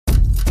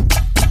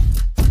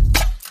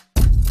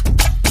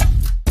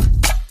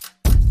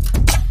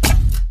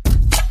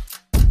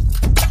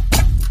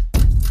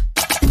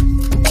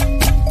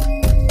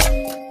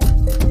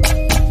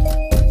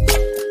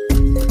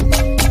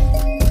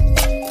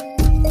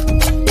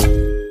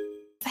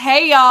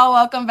Hey y'all,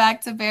 welcome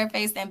back to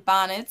Barefaced and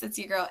Bonnets. It's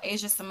your girl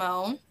Asia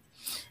Simone.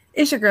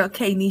 It's your girl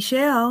Kay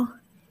Nichelle.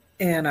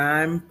 And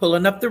I'm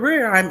pulling up the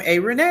rear. I'm A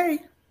Renee.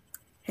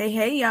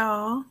 Hey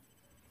y'all.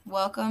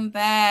 Welcome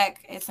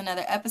back. It's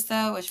another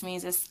episode, which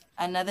means it's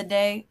another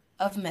day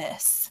of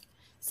mess.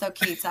 So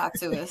Key, talk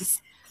to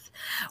us.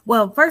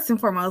 Well, first and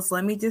foremost,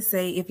 let me just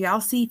say, if y'all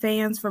see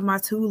fans from my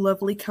two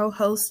lovely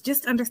co-hosts,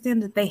 just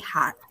understand that they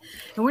hot.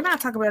 And we're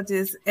not talking about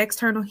this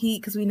external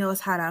heat because we know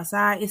it's hot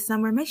outside. It's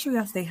summer. Make sure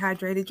y'all stay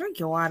hydrated. Drink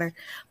your water.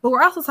 But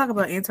we're also talking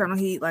about internal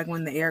heat, like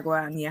when the air go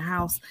out in your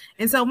house.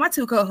 And so my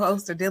two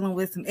co-hosts are dealing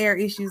with some air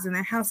issues in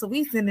their house. So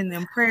we sending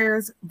them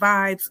prayers,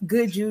 vibes,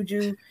 good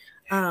juju.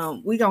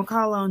 We gonna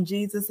call on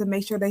Jesus and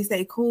make sure they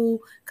stay cool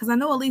because I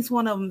know at least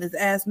one of them is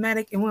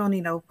asthmatic and we don't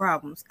need no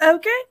problems.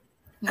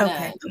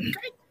 Okay.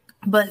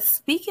 But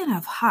speaking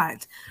of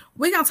hot,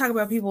 we're going to talk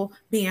about people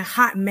being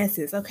hot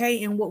messes,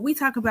 okay? And what we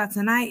talk about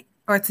tonight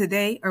or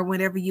today or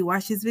whenever you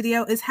watch this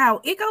video is how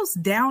it goes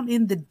down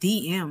in the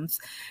DMs.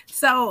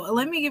 So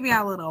let me give you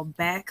a little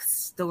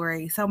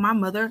backstory. So my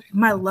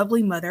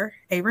lovely mother,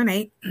 A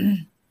Renee,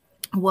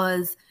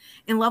 was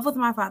in love with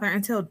my father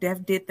until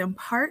death did them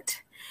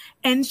part.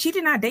 And she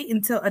did not date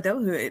until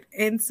adulthood.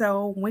 And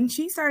so when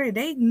she started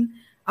dating,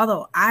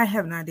 although I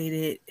have not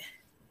dated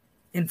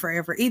in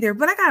forever either,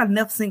 but I got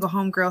enough single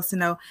homegirls to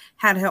know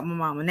how to help my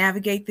mama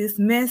navigate this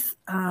mess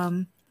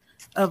of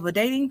a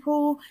dating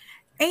pool.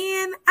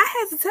 And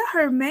I had to tell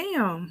her,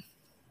 ma'am,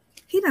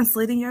 he done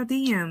slid in your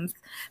DMs.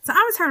 So I'm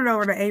gonna turn it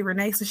over to A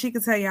Renee so she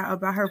can tell y'all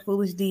about her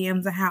foolish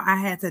DMs and how I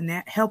had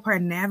to help her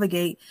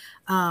navigate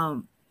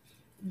the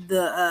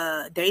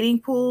dating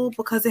pool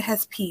because it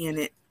has pee in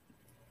it.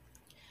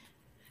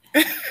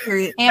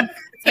 Period. And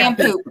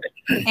poop.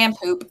 And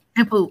poop.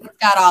 And poop.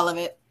 Got all of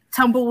it.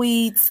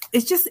 Tumbleweeds.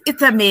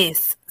 It's a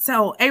mess.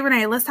 So, A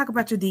Renee, let's talk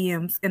about your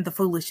DMs and the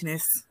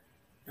foolishness.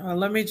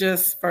 Let me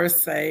just first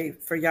say,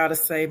 for y'all to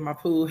say my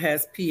pool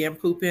has pee and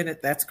poop in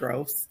it, that's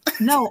gross.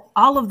 No,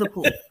 all of the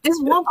pool. It's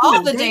one pool.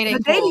 All the dating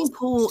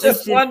pool is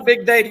just one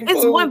big dating pool.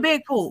 It's one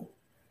big pool.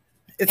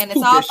 It's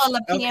all full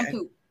of pee and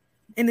poop.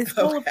 And it's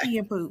full of pee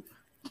and poop.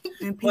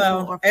 And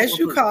well, as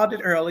you called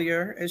it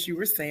earlier, as you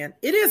were saying,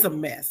 it is a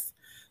mess.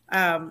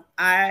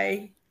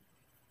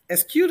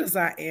 As cute as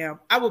I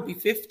am, I will be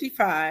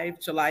 55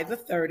 July the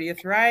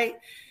 30th, right?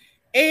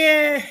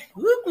 And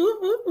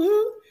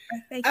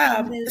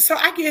so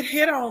I get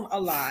hit on a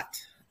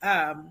lot.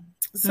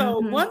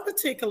 One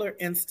particular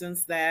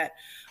instance that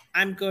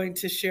I'm going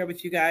to share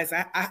with you guys,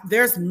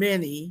 there's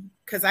many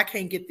because I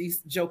can't get these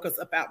jokers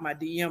about my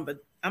DM,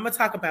 but I'm going to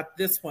talk about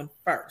this one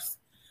first.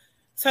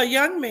 So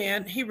young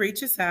man, he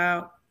reaches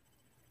out.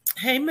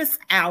 Hey, Miss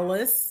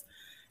Alice,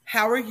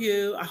 how are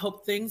you? I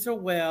hope things are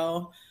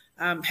well.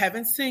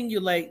 Haven't seen you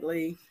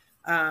lately.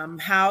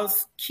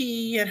 How's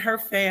Key and her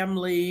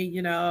family?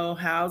 You know,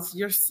 how's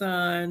your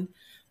son?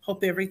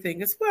 Hope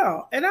everything is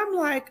well. And I'm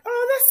like,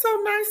 oh, that's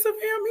so nice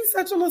of him. He's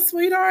such a little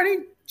sweetheart. He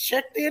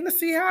checked in to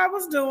see how I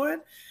was doing.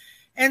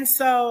 And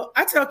so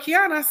I tell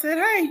Kiana, I said,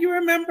 hey, you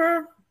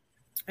remember?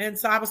 And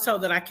so I was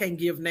told that I can't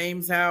give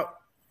names out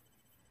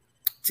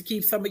to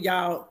keep some of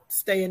y'all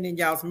staying in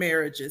y'all's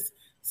marriages.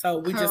 So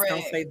we just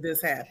don't say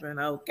this happened.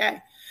 Okay.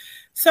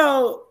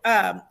 So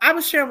I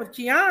was sharing with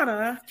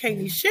Kiana, Kay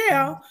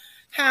Nichelle,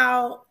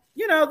 how,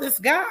 this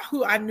guy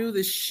who I knew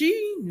that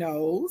she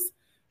knows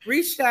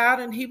reached out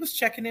and he was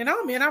checking in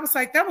on me. And I was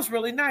like, that was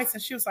really nice.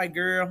 And she was like,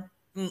 girl,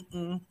 he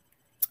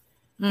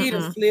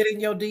done slid in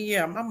your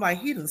DM. I'm like,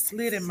 he done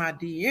slid in my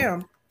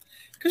DM.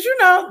 Because,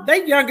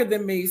 they younger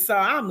than me. So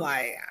I'm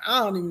like, I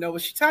don't even know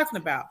what she's talking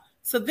about.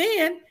 So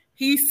then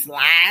he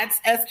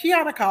slides, as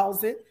Kiana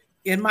calls it,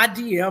 in my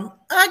DM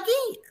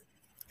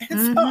again.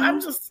 And so I'm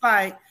just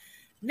like,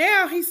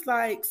 now he's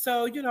like,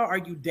 so, are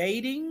you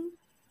dating?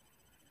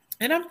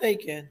 And I'm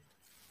thinking,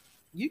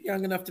 you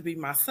young enough to be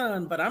my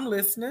son, but I'm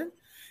listening,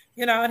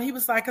 and he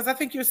was like, because I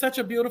think you're such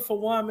a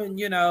beautiful woman,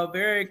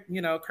 very,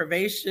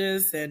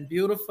 curvaceous and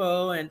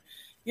beautiful. And,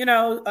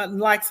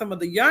 unlike some of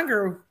the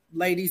younger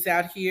ladies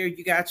out here,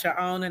 you got your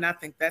own. And I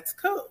think that's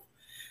cool.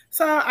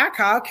 So I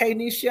called Kay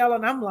Nichelle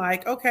and I'm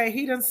like, okay,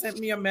 he done sent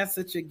me a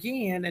message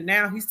again. And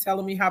now he's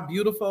telling me how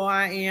beautiful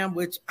I am,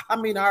 which I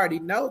already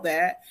know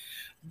that.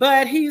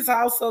 But he's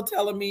also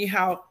telling me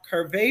how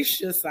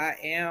curvaceous I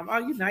am. Oh,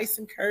 you nice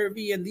and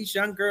curvy. And these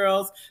young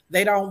girls,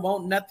 they don't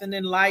want nothing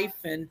in life.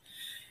 And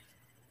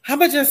I'm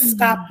going to just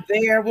stop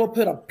there. We'll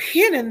put a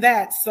pin in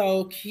that.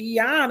 So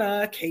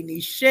Kiana, Kay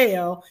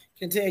Nichelle,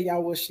 can tell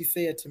y'all what she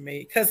said to me.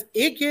 Because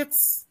it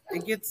gets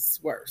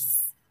worse.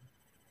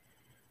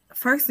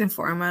 First and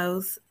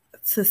foremost,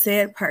 to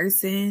said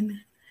person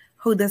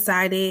who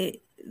decided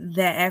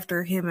that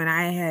after him and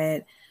I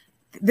had,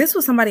 this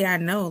was somebody I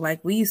know,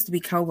 like we used to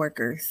be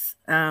coworkers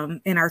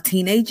in our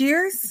teenage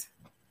years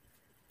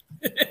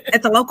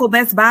at the local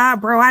Best Buy.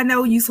 Bro, I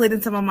know you slid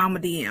into my mama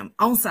DM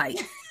on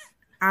site.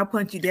 I'll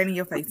punch you dead in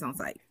your face on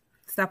site.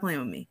 Stop playing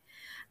with me.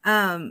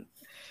 I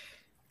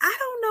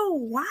don't know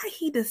why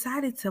he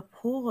decided to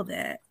pull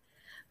that.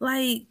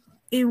 Like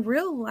in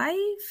real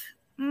life,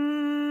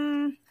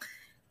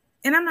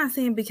 and I'm not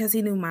saying because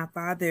he knew my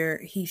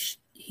father, he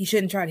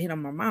shouldn't try to hit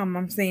on my mom.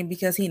 I'm saying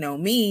because he know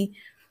me,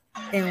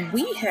 and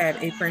we had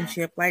a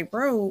friendship. Like,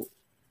 bro,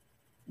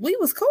 we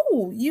was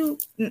cool. You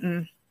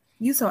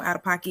so out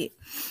of pocket.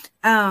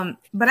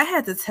 But I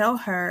had to tell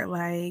her,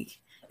 like,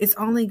 it's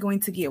only going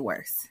to get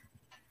worse.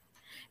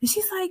 And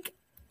she's like,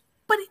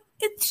 but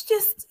it's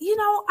just,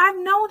 I've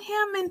known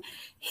him and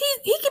he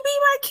can be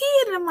my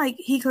kid. And I'm like,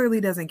 he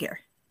clearly doesn't care.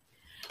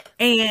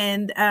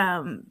 And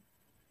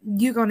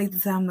you're going to need to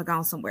tell him to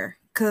go somewhere.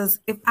 Because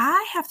if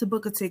I have to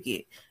book a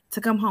ticket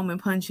to come home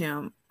and punch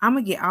him, I'm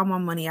going to get all my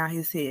money out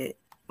his head.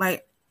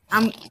 Like,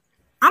 I'm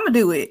going to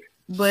do it.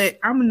 But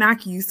I'm going to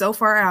knock you so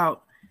far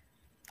out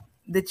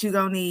that you're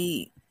going to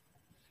need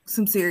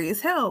some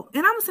serious help.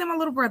 And I'm going to send my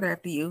little brother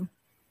after you.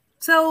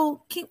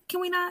 So can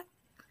we not?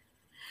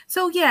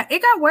 So yeah,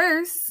 it got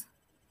worse.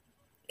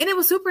 And it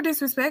was super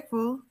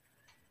disrespectful.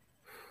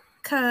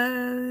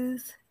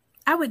 Because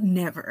I would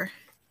never,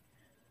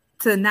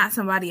 to not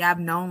somebody I've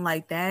known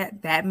like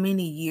that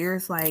many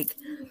years. Like,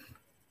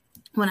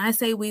 when I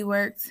say we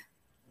worked,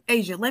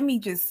 Asia, let me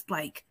just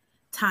like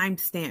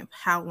timestamp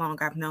how long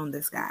I've known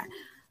this guy.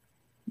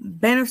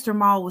 Bannister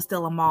Mall was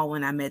still a mall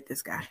when I met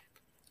this guy.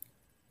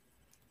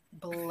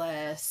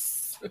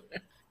 Bless.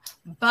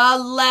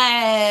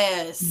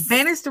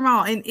 Bannister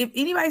Mall. And if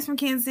anybody's from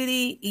Kansas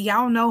City,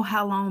 y'all know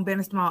how long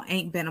Bannister Mall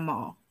ain't been a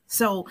mall.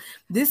 So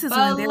this is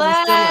when there was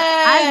still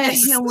I met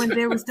him when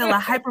there was still a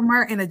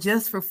Hypermart and a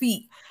Just for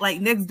Feet,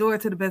 like next door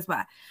to the Best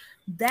Buy.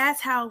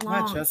 That's how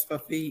long. Not Just for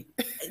Feet.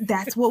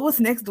 That's what was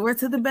next door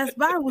to the Best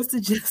Buy, was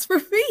the Just for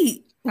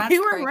Feet. That's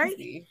were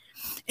crazy. Right.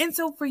 And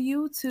so for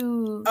you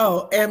to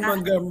and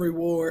Montgomery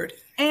Ward.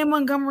 And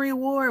Montgomery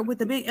Ward with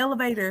the big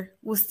elevator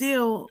was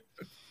still,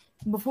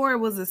 before it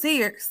was a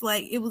Sears,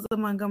 like it was a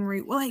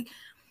Montgomery. Like,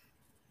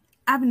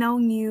 I've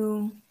known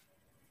you,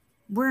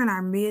 we're in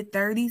our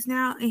mid-30s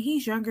now, and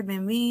he's younger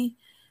than me.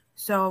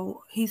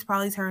 So he's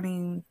probably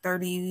turning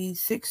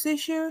 36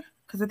 this year,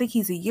 because I think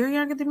he's a year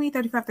younger than me,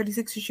 35,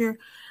 36 this year.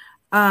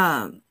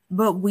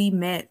 But we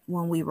met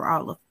when we were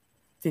all of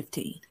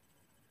 15.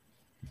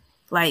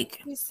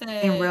 Like,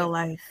 in real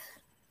life.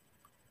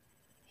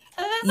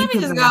 Let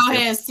me just go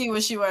ahead and see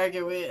what she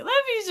working with. Let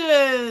me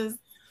just.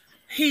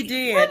 He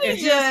did. And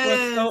here's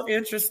what's so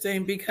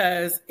interesting,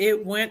 because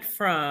it went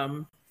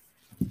from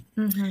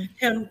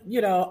him,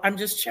 I'm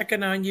just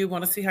checking on you,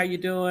 want to see how you're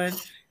doing.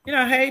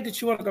 Hey, did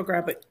you want to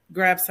go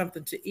grab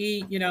something to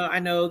eat? I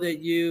know that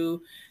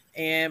you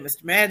and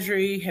Mr.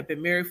 Madry have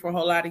been married for a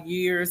whole lot of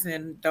years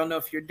and don't know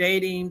if you're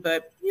dating,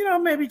 but,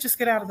 maybe just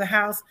get out of the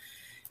house.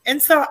 And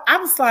so I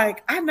was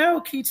like, I know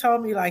Key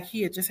told me like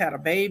he had just had a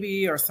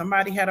baby or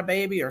somebody had a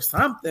baby or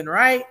something,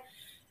 right?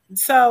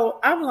 So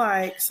I'm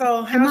like,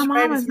 so how's my your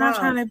mom baby's is not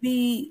mom? trying to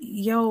be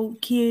your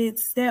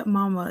kid's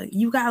stepmama.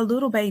 You got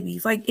little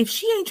babies. Like, if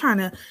she ain't trying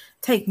to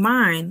take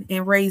mine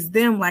and raise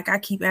them, like I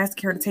keep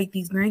asking her to take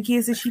these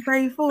grandkids that she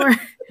prayed for, she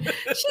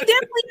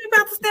definitely ain't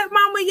about to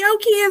stepmama your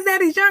kids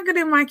that is younger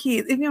than my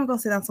kids. If you don't go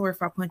sit down somewhere,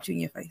 if I punch you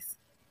in your face.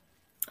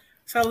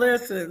 So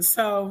listen,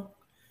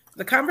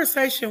 the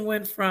conversation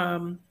went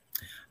from,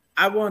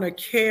 I want to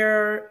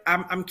care,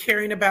 I'm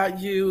caring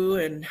about you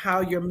and how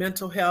your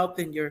mental health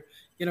and your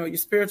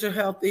spiritual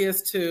health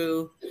is,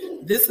 to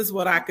this is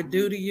what I could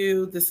do to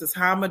you. This is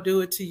how I'm going to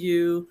do it to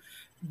you.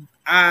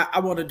 I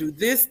want to do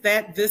this,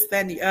 that,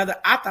 and the other.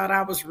 I thought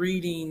I was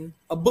reading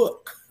a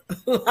book,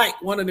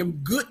 like one of them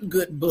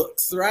good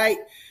books, right?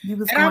 You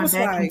was going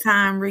back in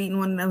time reading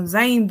one of them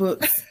Zane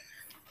books.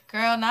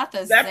 Girl, not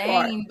the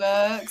Zane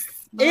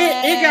books.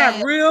 It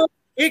got real.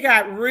 It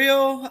got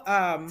real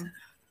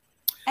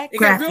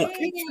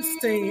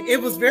interesting.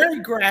 It was very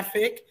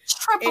graphic.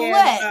 Triple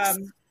X.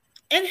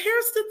 And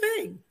here's the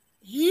thing.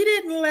 He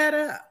didn't let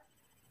up.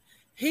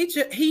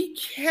 He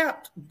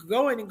kept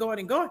going and going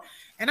and going.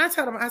 And I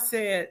told him, I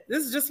said,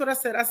 this is just what I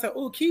said. I said,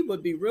 Key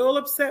would be real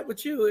upset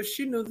with you if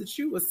she knew that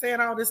you were saying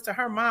all this to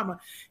her mama.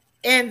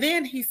 And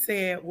then he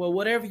said, well,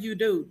 whatever you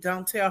do,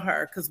 don't tell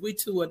her, because we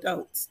two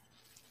adults.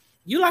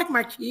 You like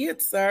my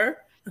kids, sir.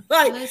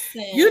 Like,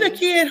 listen, you the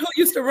kid who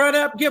used to run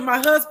up, give my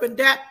husband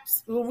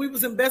daps when we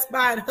was in Best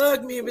Buy and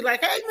hug me and be like,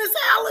 hey, Miss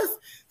Alice.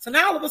 So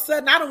now all of a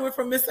sudden I done went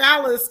from Miss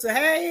Alice to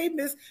hey,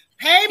 Miss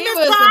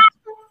Bob.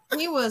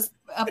 He was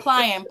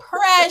applying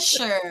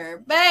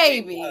pressure,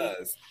 baby.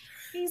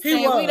 He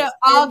said we the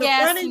all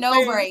gas,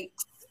 no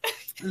brakes.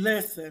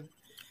 Listen.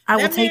 I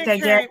will take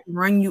that gas and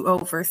run you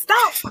over.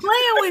 Stop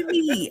playing with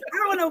me. I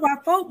don't know why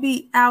folk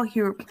be out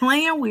here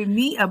playing with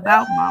me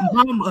about my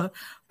mama.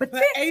 But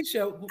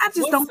Aisha, I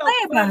just don't play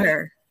about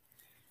her.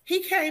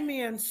 He came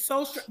in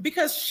so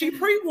because she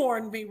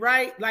pre-warned me,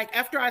 right? Like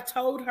after I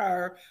told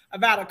her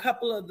about a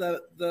couple of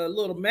the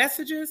little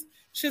messages,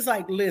 she's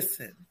like,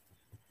 listen,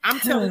 I'm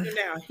telling you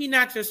now, he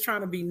not just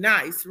trying to be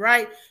nice,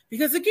 right?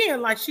 Because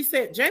again, like she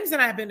said, James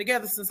and I have been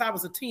together since I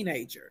was a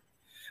teenager.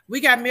 We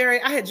got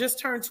married. I had just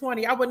turned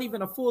 20. I wasn't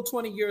even a full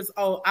 20 years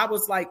old. I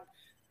was like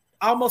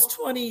almost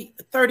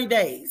 30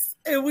 days.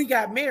 And we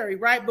got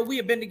married, right? But we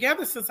had been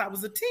together since I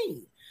was a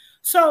teen.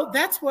 So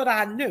that's what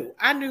I knew.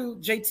 I knew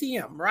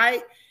JTM,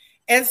 right?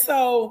 And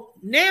so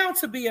now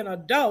to be an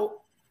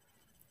adult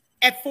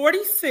at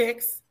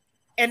 46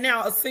 and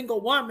now a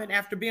single woman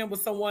after being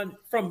with someone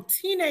from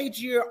teenage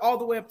year all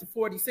the way up to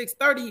 46,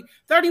 30,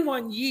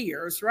 31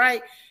 years,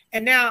 right?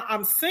 And now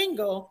I'm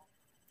single.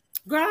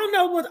 Girl, I don't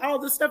know what all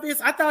this stuff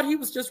is. I thought he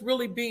was just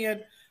really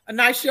being a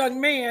nice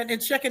young man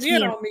and checking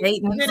in on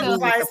me. And then it was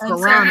like,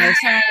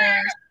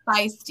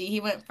 feisty.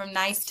 He went from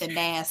nice to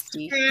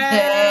nasty.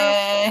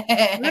 Yeah.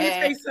 Let me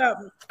tell you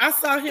something. I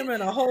saw him in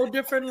a whole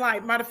different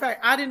light. Matter of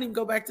fact, I didn't even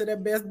go back to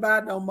that Best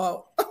Buy no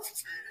more.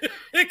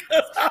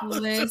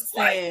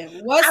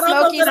 Listen, what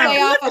Smokey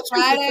say off of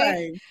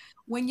Friday?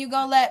 When you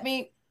gonna let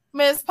me,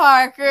 Miss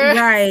Parker?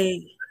 Right.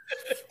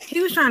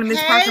 He was trying to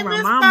Miss Parker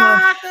my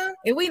mama. Parker.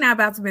 And we not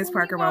about to Miss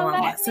Parker my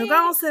mama. So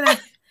go on sit down.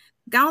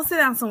 Go on sit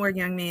down somewhere,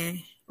 young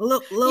man.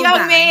 Little young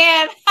guy.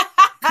 Man.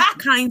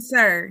 Kind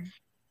sir.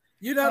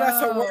 You know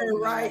that's a word,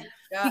 right?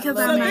 Because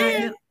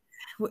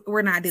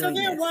we're not doing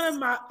this. So then one of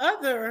my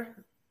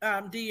other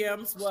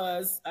DMs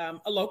was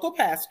a local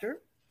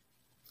pastor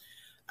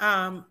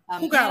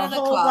who got a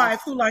whole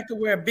wife who liked to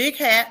wear big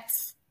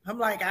hats. I'm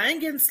like, I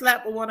ain't getting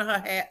slapped with one of her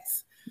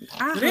hats.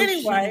 But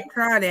anyway,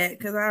 try that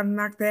because I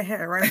knocked that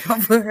hat right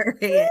off of her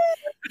head.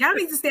 Y'all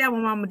need to stay out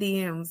with mama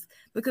DMs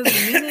because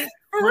the minute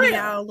one of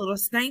y'all little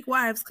stank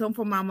wives come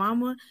from my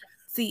mama,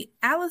 see,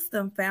 Alice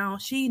done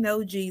found she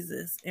know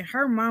Jesus and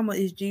her mama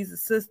is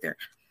Jesus' sister,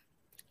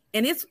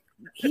 and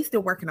he's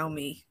still working on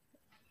me.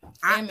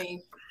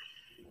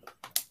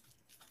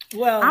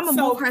 Well, I'm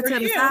gonna move her to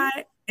the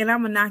side and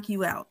I'm gonna knock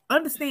you out.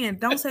 Understand?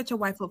 Don't set your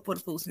wife up for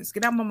the foolishness.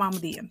 Get out my mama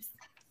DMs.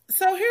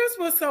 So here's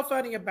what's so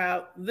funny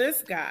about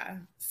this guy.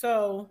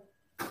 So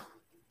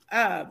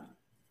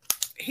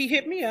he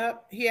hit me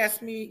up. He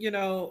asked me,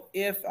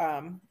 if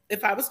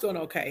I was doing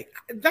okay.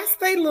 That's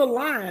their little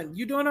line.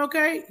 You doing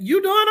okay?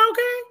 You doing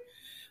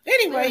okay?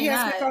 Anyway, he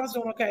asked me if I was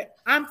doing okay.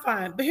 I'm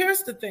fine. But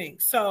here's the thing.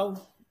 So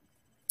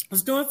I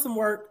was doing some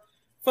work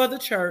for the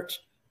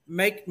church,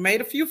 made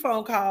a few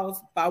phone calls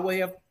by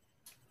way of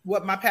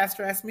what my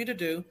pastor asked me to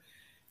do.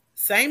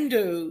 Same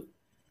dude.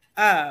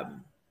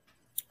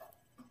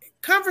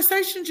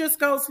 Conversation just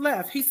goes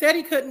left. He said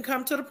he couldn't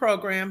come to the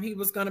program. He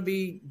was going to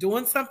be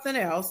doing something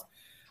else.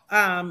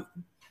 And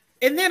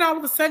then all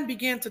of a sudden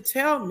began to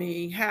tell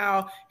me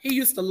how he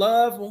used to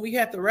love when we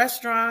had the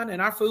restaurant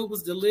and our food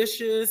was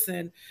delicious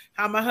and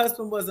how my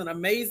husband was an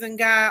amazing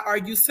guy. Are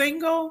you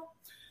single?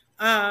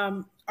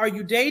 Are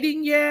you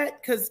dating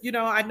yet? Because,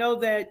 I know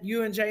that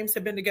you and James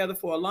have been together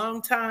for a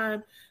long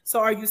time.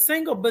 So are you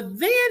single? But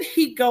then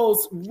he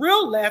goes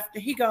real left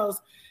and he goes,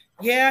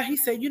 yeah, he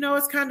said,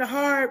 it's kind of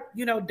hard,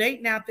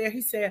 dating out there.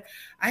 He said,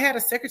 I had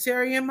a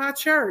secretary in my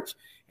church.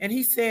 And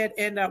he said,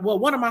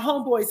 one of my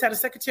homeboys had a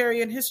secretary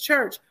in his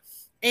church.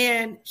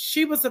 And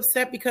she was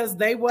upset because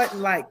they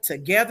wasn't like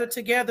together.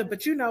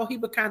 But, he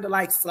would kind of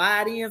like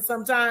slide in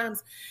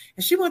sometimes.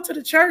 And she went to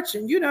the church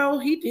and,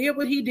 he did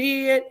what he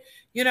did.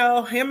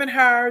 Him and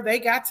her, they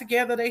got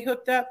together, they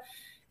hooked up.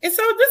 And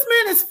so this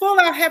man is full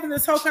out having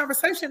this whole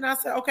conversation. And I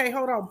said, okay,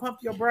 hold on, pump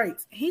your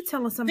brakes. He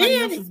telling somebody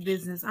else's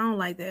business. I don't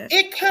like that.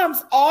 It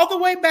comes all the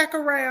way back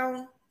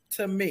around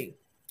to me.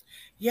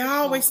 Yeah, I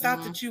always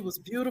thought that you was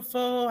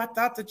beautiful. I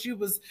thought that you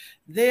was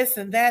this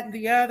and that and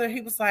the other.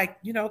 He was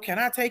like, can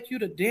I take you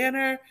to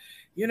dinner?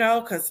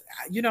 Because,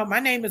 my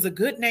name is a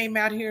good name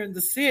out here in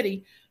the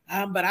city.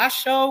 But I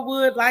sure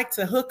would like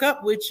to hook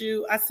up with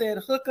you. I said,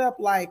 hook up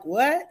like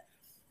what?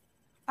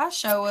 I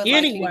sure would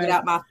like you to get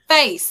out my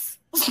face.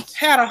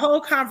 Had a whole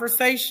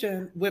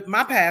conversation with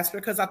my pastor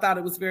because I thought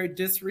it was very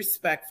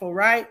disrespectful,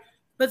 right?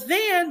 But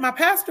then my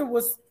pastor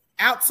was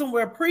out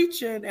somewhere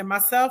preaching, and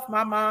myself,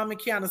 my mom, and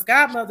Kiana's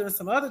godmother, and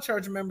some other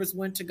church members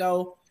went to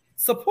go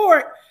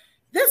support.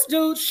 This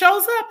dude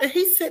shows up, and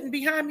he's sitting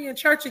behind me in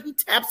church, and he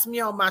taps me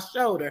on my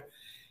shoulder.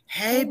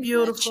 Hey,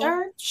 beautiful.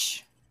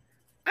 Church.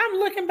 I'm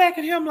looking back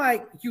at him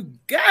like, you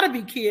gotta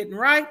be kidding,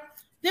 right?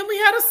 Then we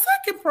had a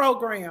second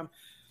program.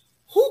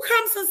 Who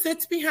comes and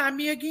sits behind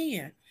me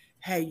again?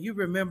 Hey, you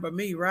remember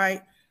me,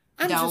 right?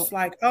 I'm just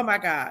like, oh my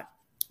God.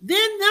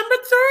 Then number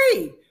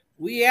 3,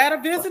 we had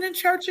a visiting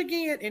church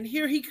again, and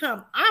here he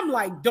come. I'm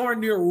like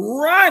darn near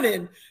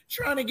running,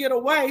 trying to get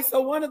away.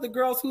 So one of the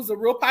girls who's a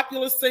real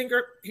popular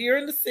singer here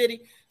in the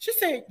city, she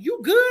said,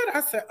 you good?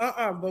 I said,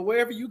 but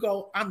wherever you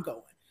go, I'm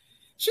going.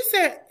 She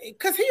said,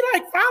 because he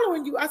like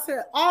following you. I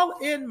said, all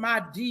in my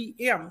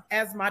DM,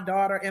 as my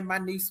daughter and my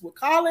niece would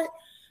call it.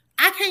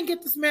 I can't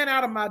get this man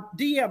out of my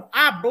DM.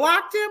 I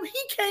blocked him. He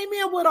came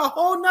in with a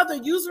whole nother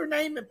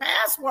username and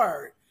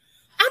password.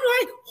 I'm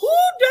like, who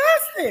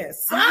does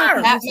this?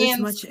 Sir?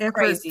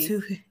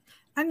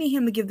 I need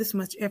him to give this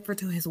much effort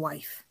to his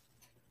wife.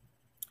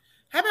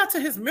 How about to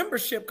his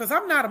membership? Because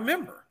I'm not a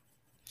member.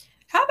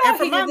 How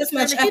about he give this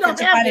much effort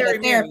to finding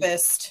a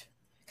therapist?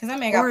 Because that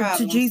man got problems.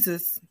 To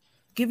Jesus.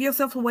 Give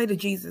yourself away to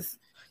Jesus.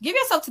 Give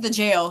yourself to the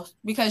jail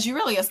because you're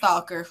really a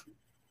stalker.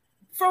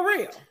 For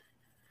real.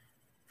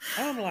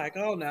 I'm like,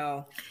 oh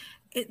no.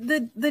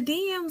 The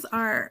DMs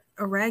are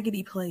a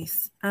raggedy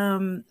place. I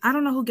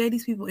don't know who gave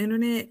these people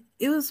internet.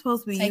 It was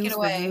supposed to be used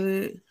for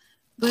good.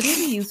 But it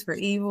be used for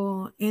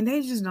evil, and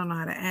they just don't know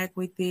how to act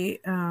with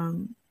it.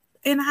 And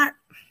I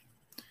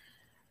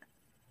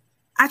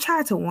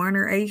tried to warn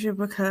her, Asia,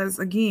 because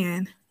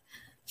again,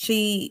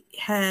 she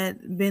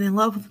had been in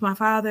love with my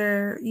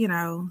father,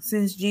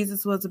 since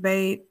Jesus was a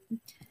babe.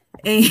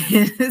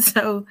 And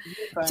so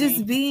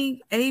just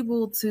being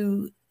able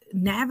to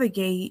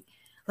navigate,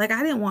 like,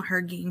 I didn't want her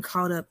getting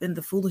caught up in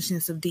the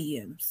foolishness of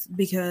DMs,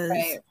 because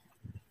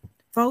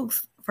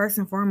folks, first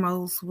and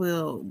foremost,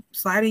 will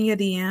slide in your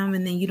DM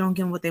and then you don't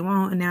give them what they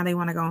want. And now they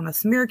want to go on a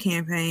smear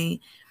campaign.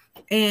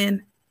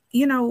 And,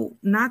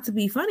 not to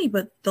be funny,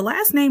 but the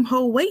last name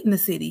hold weight in the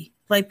city.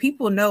 Like,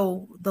 people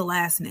know the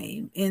last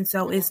name. And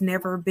so it's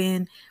never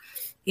been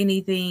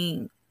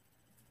anything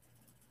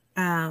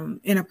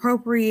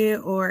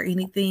inappropriate or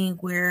anything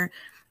where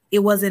it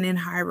wasn't in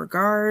high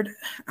regard,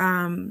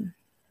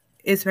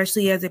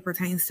 especially as it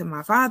pertains to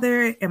my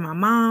father and my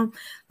mom.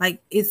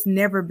 Like, it's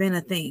never been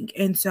a thing.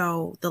 And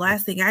so the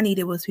last thing I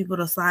needed was people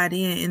to slide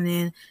in and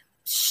then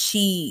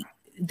she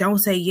don't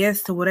say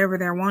yes to whatever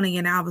they're wanting,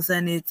 and all of a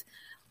sudden it's,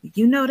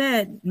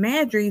 that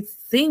Madry's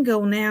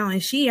single now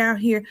and she out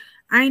here.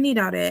 I need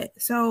all that.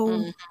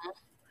 So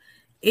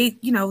it,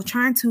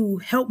 trying to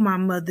help my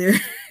mother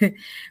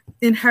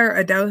in her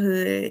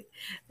adulthood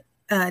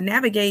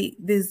navigate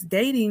this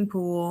dating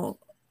pool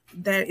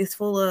that is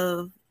full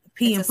of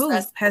pee and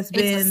poop has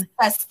been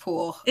a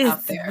cesspool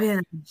out there. It's been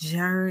a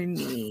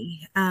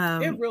journey.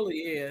 It really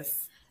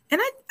is.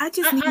 And I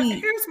just need.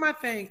 Here's my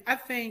thing. I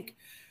think,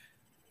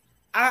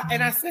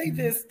 and I say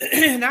this,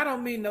 and I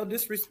don't mean no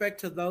disrespect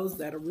to those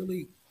that are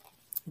really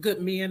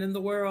good men in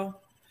the world,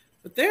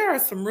 but there are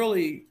some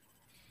really,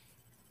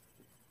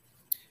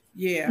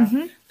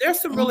 there's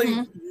some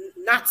really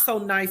not so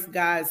nice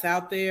guys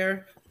out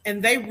there,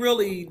 and they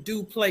really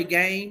do play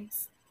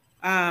games.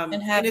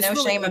 And have no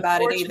shame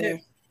about it either.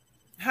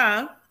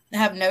 Huh?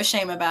 Have no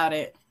shame about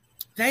it.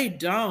 They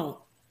don't.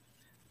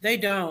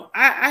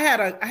 I had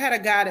a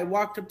guy that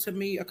walked up to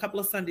me a couple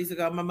of Sundays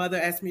ago. My mother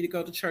asked me to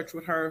go to church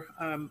with her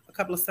a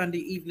couple of Sunday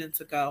evenings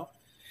ago.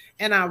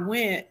 And I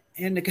went,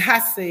 and the guy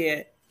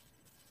said,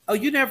 "Oh,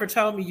 you never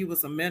told me you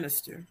was a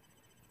minister."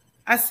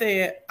 I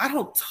said, "I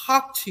don't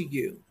talk to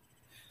you."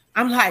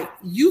 I'm like,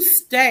 "You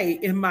stay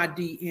in my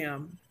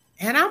DM.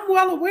 And I'm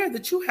well aware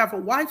that you have a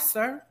wife,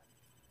 sir.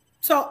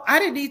 So I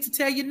didn't need to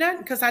tell you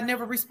nothing because I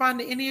never respond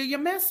to any of your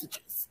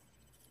messages."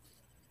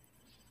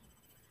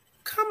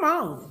 Come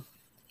on.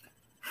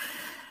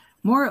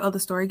 Moral of the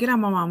story, get out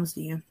my mom's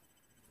DM.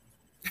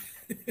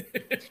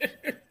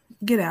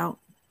 Get out.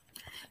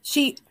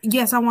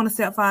 Yes, I want a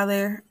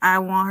stepfather. I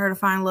want her to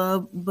find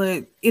love,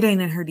 but it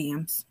ain't in her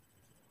DMs.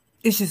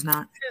 It's just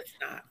not. It's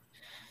not.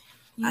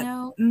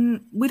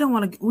 We don't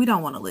want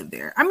to live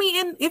there. I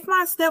mean, and if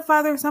my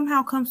stepfather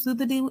somehow comes through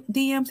the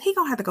DMs, he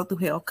gonna have to go through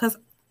hell, because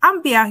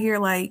I'm be out here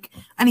like,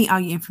 I need all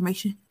your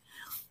information.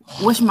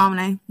 What's your mama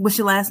name? What's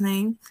your last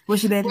name?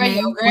 What's your daddy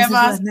name? Where your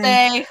grandma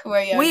stay?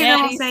 Where your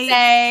daddy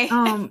stay?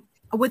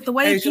 With the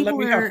way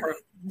people are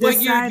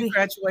what year did you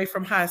graduate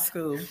from high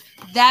school?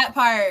 That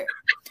part.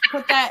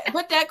 Put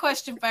that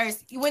question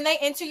first. When they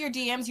enter your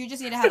DMs, you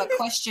just need to have a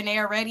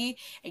questionnaire ready,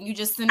 and you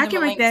just send them a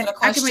link to the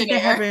questionnaire. I can make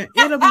that happen.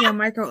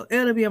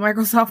 It'll be a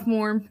Microsoft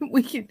form.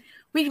 We can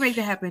make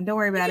that happen. Don't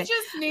worry about it. You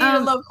just need a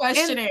little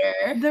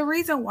questionnaire. The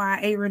reason why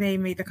A. Renee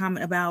made the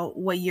comment about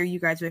what year you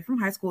graduated from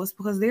high school is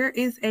because there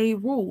is a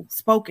rule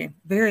spoken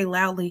very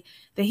loudly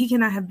that he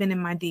cannot have been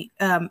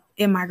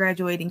in my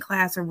graduating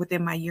class or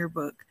within my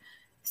yearbook.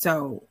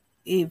 So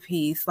if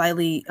he's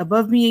slightly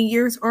above me in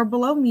years or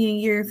below me in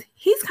years,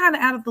 he's kind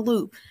of out of the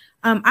loop.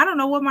 I don't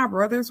know what my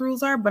brother's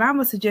rules are, but I'm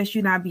gonna suggest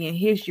you not be in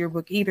his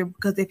yearbook either,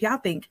 because if y'all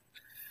think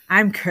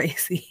I'm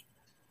crazy,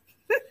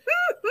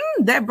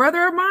 that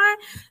brother of mine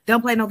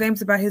don't play no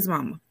games about his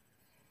mama.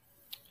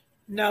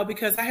 No,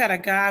 because I had a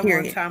guy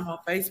one time on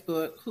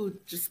Facebook who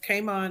just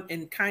came on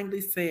and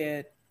kindly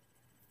said,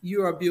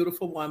 "You're a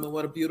beautiful woman.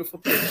 What a beautiful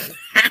picture."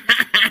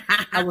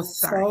 I was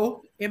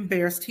so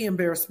embarrassed. He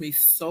embarrassed me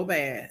so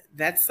bad.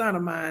 That son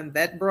of mine,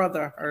 that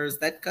brother of hers,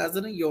 that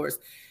cousin of yours,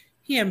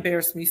 he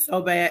embarrassed me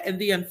so bad. And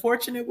the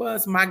unfortunate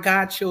was my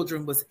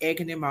godchildren was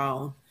egging him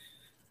on.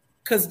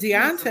 Because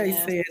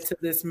Deontay said to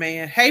this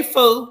man, "Hey,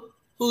 fool,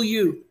 who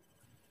you?"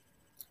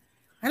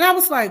 And I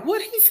was like,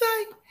 what'd he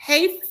say?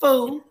 "Hey,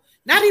 fool."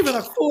 Not even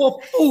a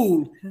cool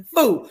fool.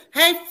 Fool.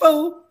 "Hey,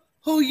 fool,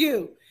 who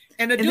you?"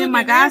 And then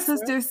my god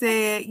sister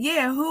said,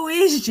 "Yeah, who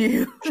is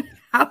you?"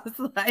 I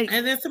was like,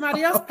 and then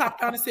somebody else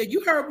popped on and said,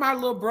 "You heard my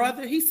little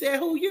brother. He said,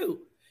 who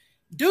you?"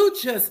 Dude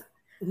just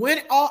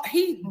went off.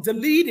 He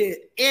deleted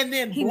and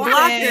then blocked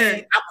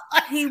her.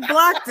 He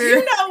blocked her. You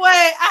know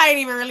what? I ain't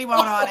even really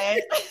want all that.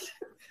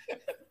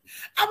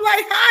 I'm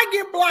like, how I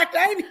get blocked?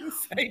 I ain't even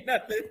say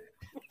nothing.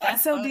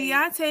 So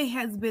Deontay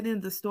has been in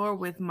the store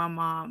with my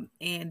mom,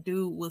 and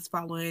dude was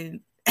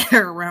following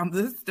her around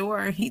the store,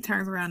 and he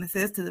turns around and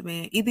says to the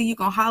man, "Either you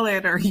gonna holler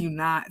at her or you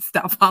not.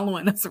 Stop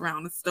following us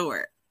around the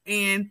store."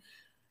 And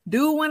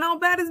dude went on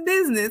about his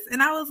business,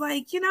 and I was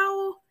like,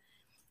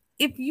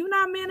 if you're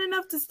not man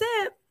enough to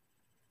step,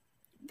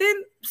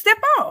 then step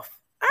off.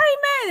 I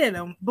ain't mad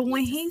at him. But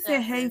when he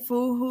said, "Hey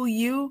fool, who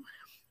you?"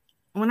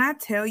 When I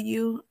tell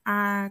you,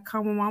 I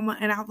called my mama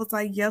and I was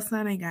like, "Your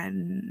son ain't got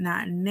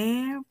not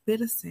near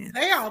bit of sense."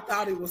 They all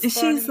thought it was funny.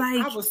 She's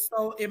like, I was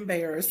so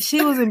embarrassed.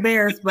 She was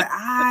embarrassed, but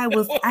I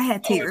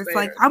had tears.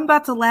 Like, I'm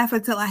about to laugh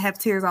until I have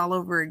tears all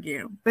over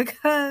again.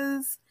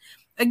 Because,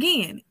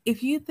 again,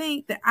 if you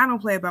think that I don't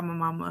play about my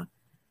mama,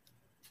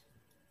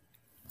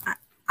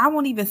 I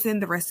won't even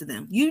send the rest of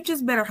them. You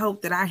just better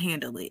hope that I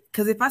handle it.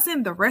 Because if I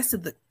send the rest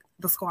of the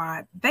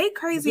squad, they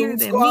crazier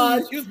than me.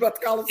 You was about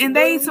to call them and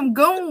they some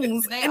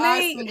goons. They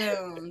are some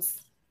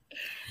goons.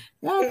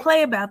 Won't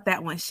play about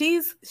that one.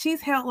 She's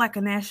held like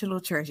a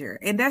national treasure,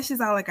 and that's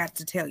just all I got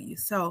to tell you.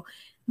 So,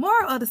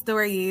 moral of the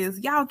story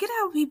is, y'all get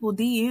out of people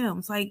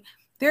DMs. Like,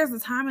 there's a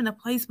time and a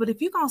place, but if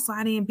you're gonna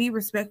slide in, be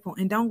respectful,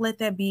 and don't let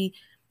that be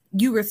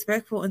you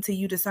respectful until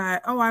you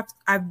decide, oh,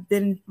 I've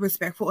been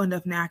respectful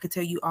enough now. I can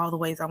tell you all the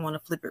ways I want to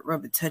flip it,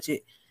 rub it, touch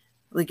it.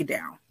 Lick it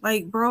down.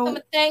 Like, bro. Put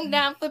a thing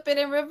down, flip it,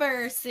 and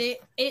reverse it.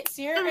 It's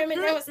your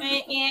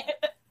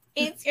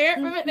It's your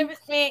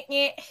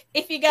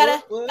if you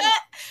gotta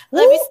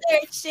let me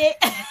search it.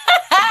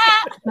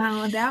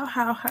 Found out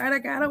how hard I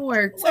gotta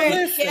work.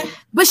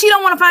 But she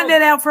don't want to find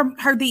that out from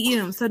her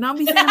DM. So don't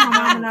be sending my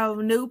mama no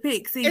new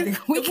pics either.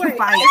 We can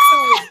fight.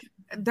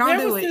 Don't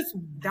do it.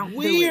 Don't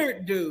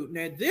weird dude.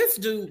 Now this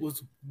dude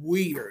was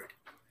weird.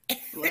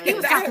 He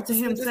was talking to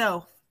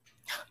himself.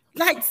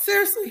 Like,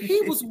 seriously,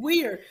 he was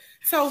weird.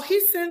 So he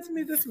sends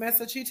me this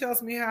message. He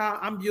tells me how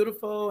I'm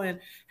beautiful and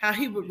how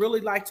he would really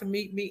like to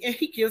meet me. And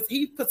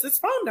he puts his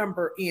phone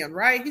number in,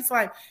 right? He's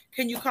like,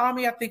 can you call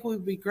me? I think we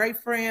would be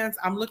great friends.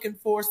 I'm looking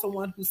for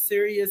someone who's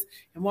serious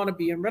and want to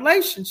be in a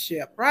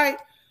relationship, right?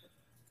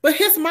 But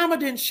his mama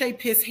didn't shape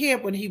his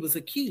head when he was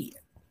a kid.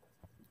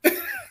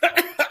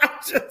 I'm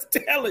just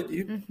telling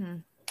you. Mm-hmm.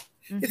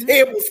 His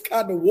head was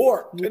kind of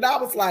warped. And I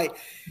was like,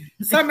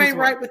 something ain't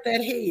right with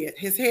that head.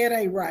 His head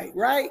ain't right,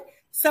 right?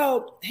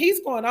 So he's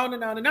going on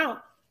and on and on.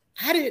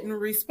 I didn't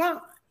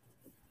respond.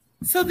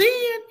 So then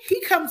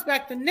he comes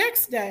back the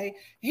next day.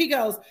 He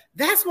goes,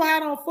 that's why I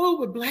don't fool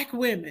with black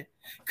women.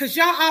 Because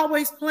y'all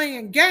always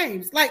playing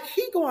games. Like,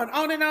 he going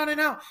on and on and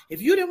on.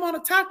 If you didn't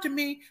want to talk to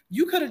me,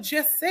 you could have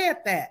just said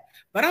that.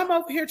 But I'm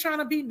over here trying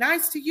to be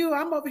nice to you.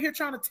 I'm over here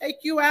trying to take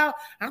you out.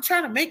 I'm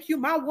trying to make you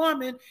my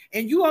woman.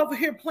 And you over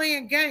here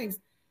playing games.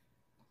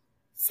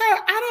 Sir,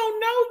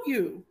 I don't know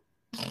you.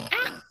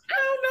 I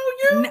don't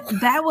know you.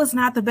 That was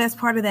not the best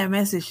part of that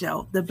message,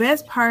 though. The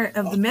best part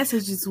of the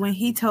message is when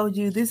he told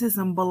you this is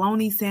some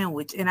bologna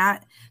sandwich. And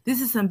this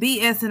is some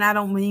BS, and I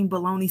don't mean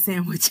bologna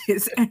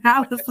sandwiches. And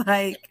I was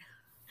like,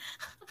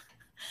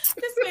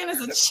 this man is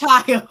a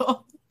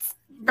child.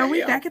 Are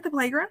we back at the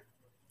playground?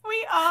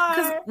 We are.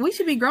 Because we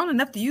should be grown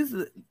enough to use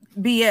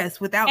BS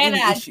without any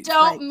issues. And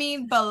I don't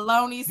mean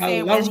bologna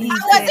sandwich. I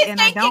wasn't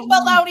thinking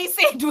bologna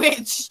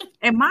sandwich.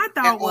 And my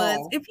thought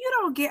was, if you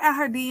don't get out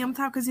her DM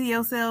talking to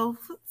yourself,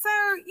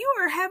 sir, you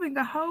are having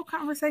a whole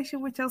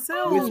conversation with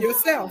yourself. With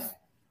yourself.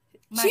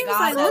 She was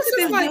like, look at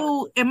this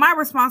dude. And my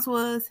response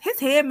was, his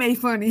head made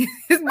funny.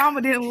 His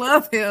mama didn't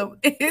love him.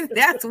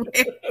 That's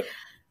weird.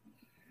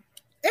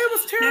 It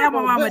was terrible.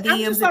 Now my mama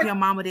DMs if your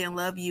mama didn't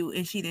love you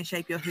and she didn't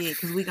shape your head,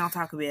 because we're going to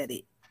talk about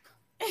it.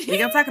 We're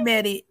going to talk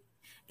about it.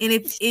 And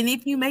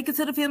if you make it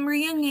to the film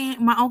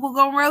reunion, my uncle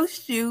gonna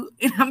roast you.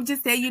 And I'm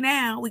just telling you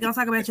now, we're gonna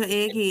talk about your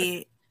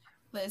egghead.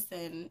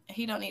 Listen,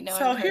 he don't need no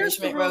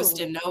encouragement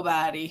roasting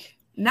nobody.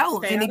 No,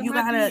 stay and if you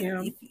gotta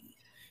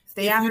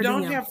stay out. If you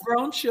don't have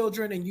grown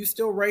children and you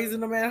still raising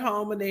them at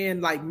home and then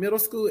like middle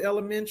school,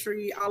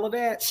 elementary, all of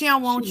that, she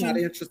don't want you. Not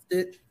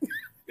interested.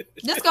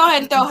 Just go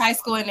ahead and throw high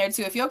school in there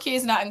too. If your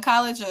kid's not in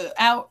college or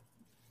out,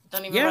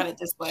 don't even run it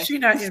this way. She's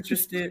not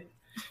interested.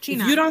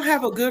 You don't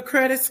have a good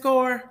credit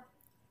score.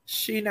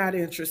 She not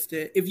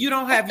interested. If you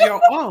don't have your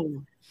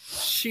own,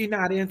 she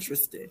not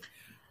interested.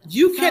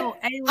 You can.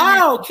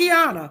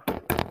 Kiana,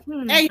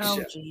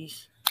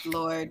 Aisha,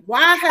 Lord,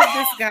 why have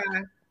this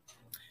guy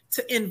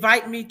to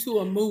invite me to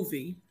a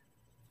movie,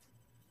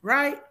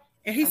 right?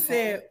 And he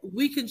said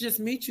we can just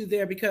meet you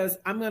there because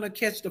I'm gonna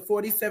catch the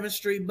 47th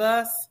Street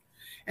bus,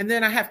 and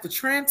then I have to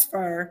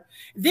transfer.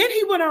 Then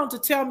he went on to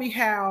tell me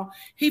how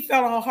he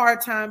fell on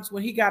hard times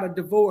when he got a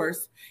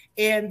divorce.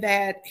 And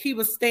that he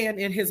was staying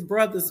in his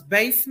brother's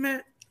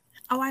basement.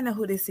 Oh, I know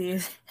who this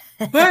is.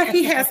 But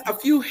he has a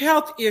few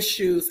health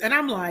issues. And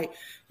I'm like,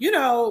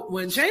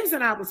 when James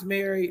and I was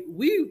married,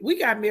 we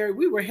got married,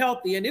 we were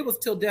healthy, and it was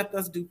till death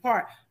us do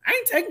part. I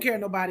ain't taking care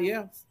of nobody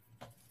else.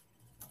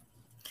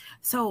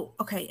 So,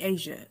 okay,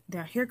 Asia,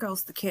 now here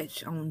goes the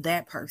catch on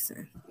that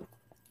person.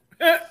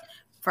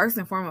 First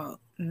and foremost,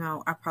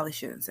 no, I probably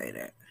shouldn't say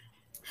that.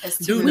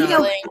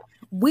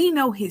 We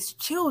know his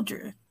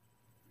children.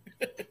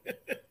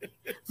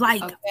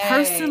 Like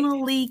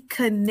personally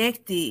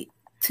connected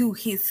to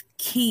his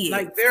kids,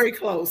 like very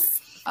close.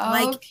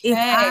 Like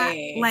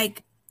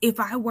if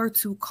I were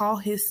to call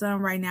his son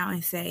right now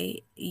and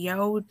say,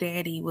 "Yo,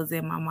 daddy was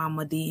in my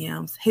mama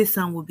DMs," his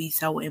son would be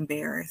so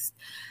embarrassed.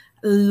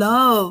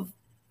 Love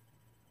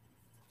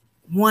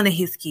one of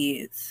his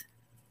kids,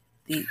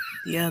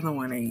 The other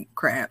one ain't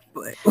crap,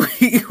 but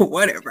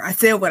whatever. I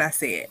said what I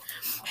said.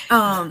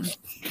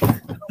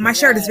 My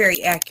shirt is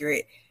very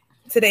accurate.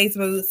 Today's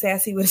mood,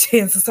 sassy with a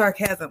chance of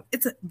sarcasm.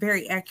 It's a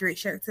very accurate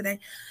shirt today.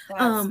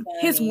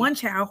 His one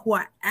child, who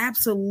I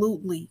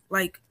absolutely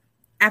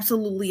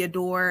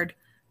adored,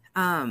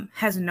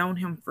 has known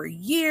him for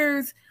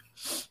years,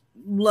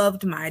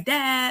 loved my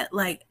dad.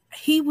 Like,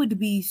 he would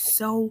be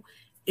so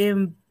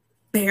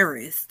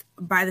embarrassed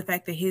by the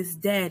fact that his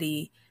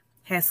daddy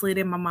had slid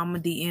in my mama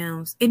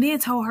DMs and then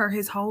told her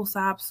his whole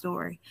sob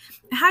story.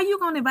 How you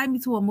gonna invite me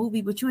to a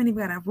movie, but you ain't even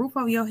got a roof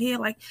over your head?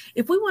 Like,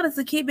 if we wanted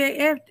to keep it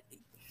after.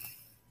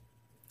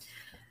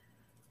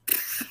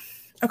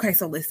 Okay,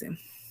 so listen.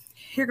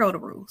 Here go the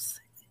rules.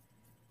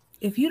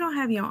 If you don't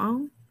have your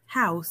own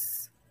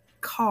house,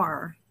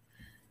 car,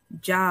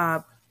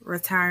 job,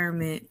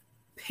 retirement,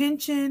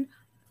 pension,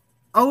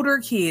 older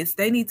kids,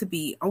 they need to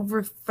be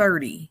over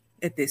 30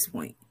 at this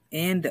point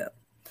and up,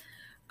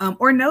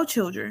 or no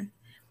children.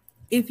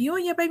 If you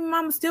and your baby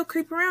mama still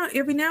creep around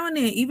every now and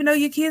then, even though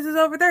your kids is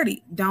over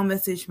 30, don't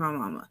message my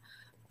mama.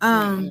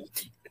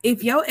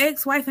 If your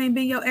ex-wife ain't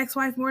been your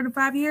ex-wife more than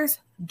 5 years,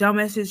 don't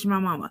message my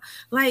mama.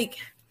 Like,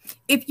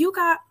 if you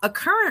got a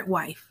current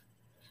wife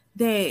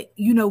that,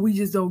 you know, we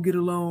just don't get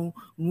along,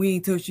 we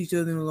ain't touched each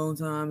other in a long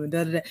time,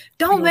 and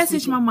don't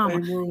message my mama.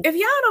 If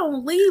y'all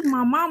don't leave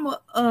my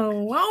mama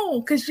alone,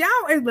 because y'all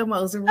are the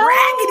most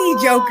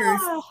raggedy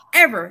jokers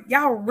ever.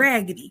 Y'all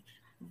raggedy.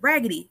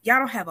 Y'all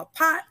don't have a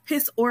pot,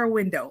 piss, or a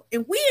window,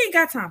 and we ain't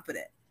got time for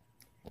that.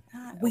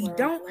 We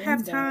don't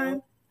have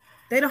time.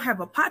 They don't have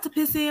a pot to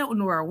piss in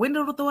nor a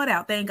window to throw it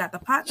out. They ain't got the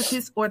pot, the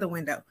piss, or the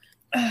window.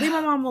 Leave my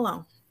mom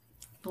alone.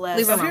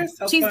 Leave her alone.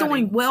 She's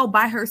doing well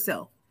by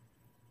herself.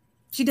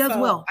 She does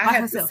well by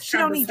herself. She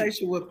don't need you. I had this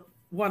conversation with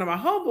one of my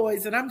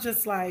homeboys, and I'm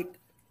just like,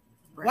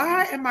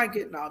 why am I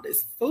getting all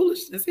this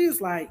foolishness? He was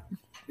like,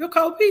 "You're a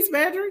cold piece,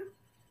 Badger."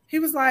 He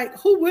was like,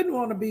 "Who wouldn't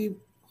want to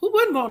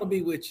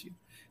be with you?"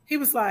 He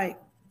was like,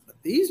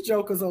 "These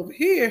jokers over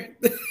here,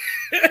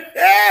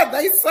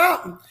 they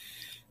something."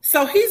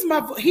 So he's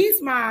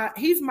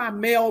my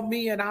male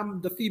me, and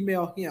I'm the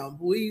female him.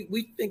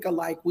 We think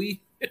alike.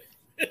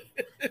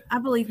 I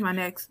believe my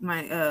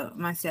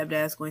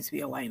stepdad is going to be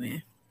a white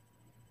man.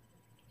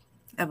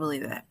 I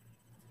believe that.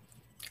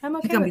 I'm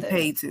okay. He's gonna be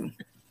paid too.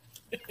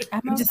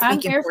 I'm just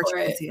thinking fortune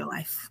into your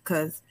life,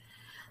 because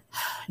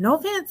no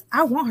offense,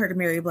 I want her to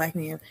marry a black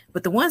man,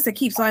 but the ones that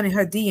keep sliding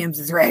her DMs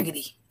is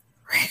raggedy.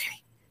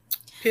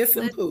 Piss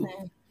and poo.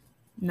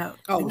 No.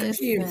 Oh, piss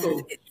and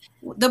poo.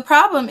 The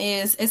problem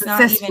is it's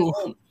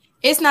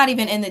not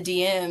even in the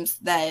DMs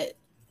that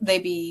they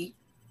be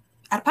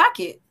out of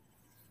pocket.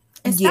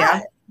 It's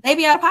not. They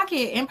be out of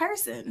pocket in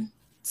person.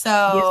 So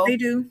yes, they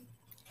do.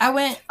 I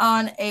went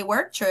on a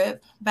work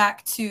trip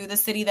back to the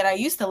city that I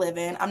used to live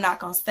in. I'm not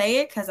going to say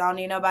it because I don't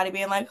need nobody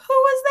being like,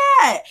 who is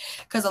that?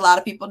 Because a lot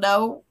of people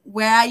know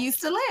where I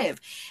used to live.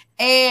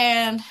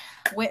 And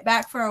went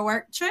back for a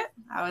work trip.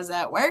 I was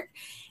at work.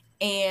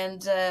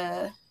 And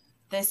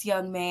this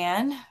young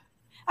man,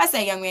 I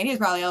say young man, he was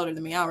probably older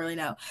than me. I don't really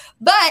know.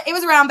 But it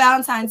was around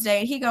Valentine's Day.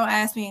 And he going to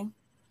ask me,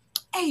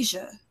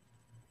 Asia,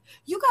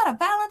 you got a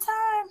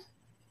Valentine?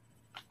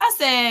 I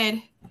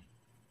said,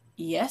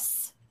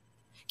 yes.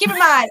 Keep in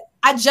mind,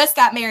 I just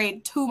got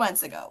married 2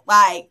 months ago.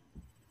 Like,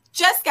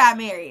 just got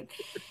married.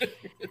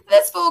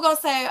 This fool gonna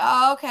say,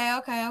 oh, okay.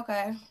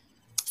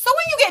 So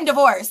when you getting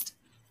divorced?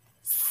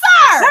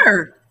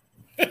 Sir!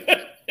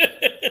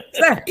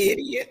 Sir,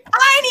 idiot.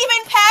 I ain't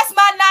even past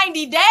my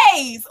 90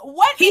 days.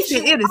 What he is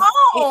said you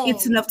on?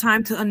 It's enough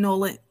time to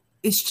annul it.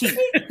 It's cheap.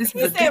 This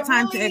is a good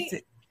time to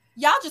exit.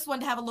 Y'all just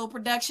wanted to have a little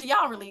production. Y'all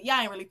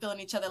ain't really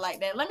feeling each other like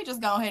that. Let me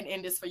just go ahead and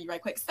end this for you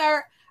right quick.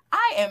 Sir,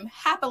 I am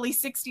happily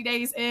 60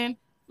 days in.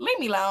 Leave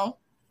me alone.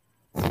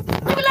 Leave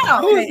me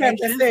alone. Who is that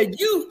that said,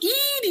 you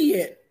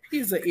idiot?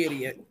 He's an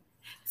idiot.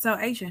 So,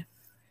 Asia,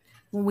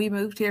 when we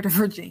moved here to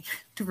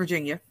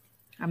Virginia,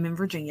 I'm in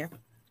Virginia.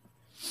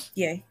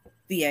 Yay.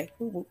 VA.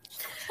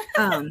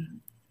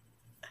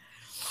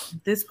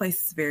 This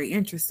place is very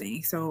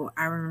interesting. So,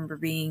 I remember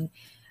being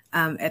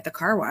at the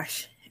car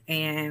wash,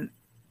 and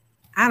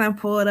I done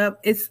pulled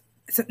up. It's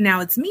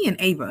me and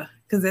Ava,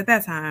 because at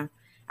that time,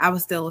 I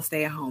was still a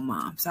stay-at-home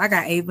mom. So, I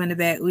got Ava in the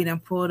back. We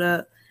done pulled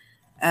up.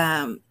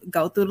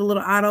 Go through the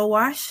little auto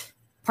wash,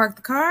 park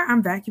the car.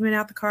 I'm vacuuming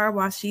out the car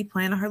while she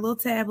playing on her little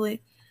tablet.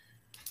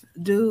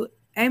 Dude,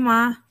 hey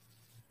ma,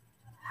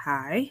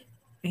 hi.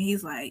 And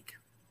he's like,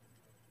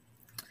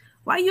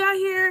 why you out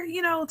here,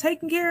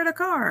 taking care of the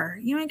car?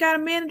 You ain't got a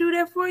man to do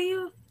that for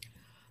you?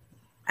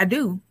 I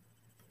do.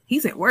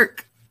 He's at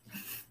work.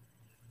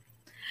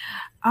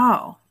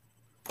 Oh,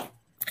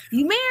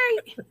 you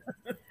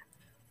married?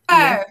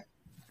 Yeah.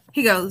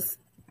 He goes,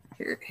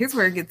 here's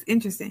where it gets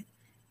interesting.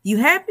 You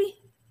happy?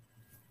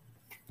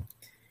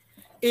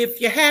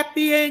 If you're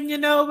happy and you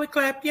know it,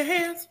 clap your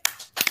hands.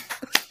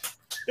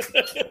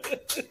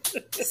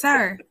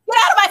 Sir. Get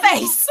out of my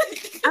face.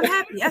 I'm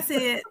happy. I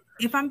said,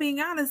 if I'm being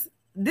honest,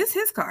 this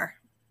his car.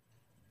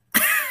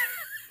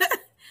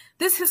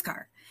 This his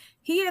car.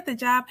 He at the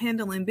job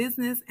handling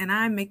business, and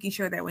I'm making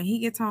sure that when he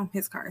gets home,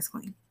 his car is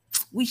clean.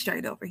 We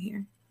straight over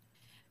here.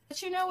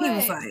 But you know what? He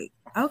was like,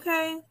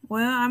 okay,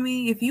 well, I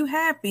mean, if you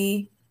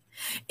happy,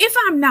 if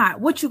I'm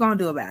not, what you gonna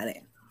do about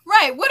it?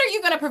 Right. What are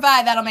you gonna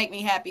provide that'll make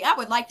me happy? I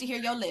would like to hear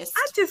your list.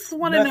 I just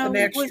want to know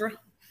extra.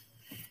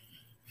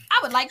 I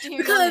would like to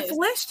hear your list. Because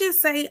let's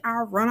just say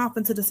I run off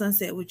into the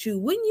sunset with you.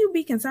 Wouldn't you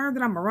be concerned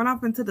that I'm gonna run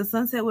off into the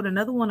sunset with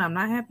another one I'm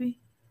not happy?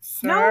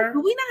 Sir? No,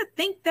 do we not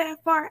think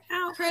that far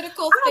out?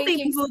 Critical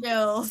thinking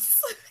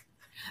skills.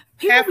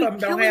 People Half be of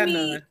them don't have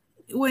none.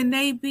 When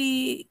they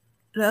be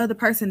the other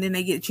person, then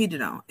they get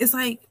cheated on. It's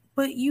like,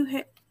 but you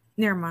had.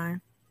 Never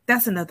mind.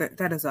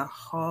 That is a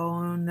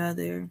whole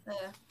nother.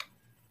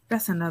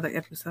 That's another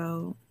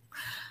episode.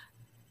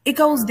 It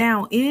goes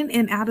down in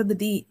and out of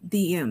the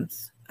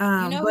DMs.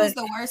 Who's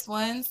the worst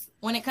ones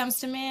when it comes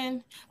to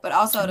men, but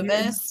also the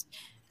best?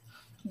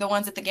 The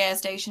ones at the gas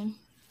station.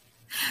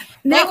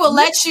 They will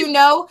let you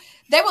know.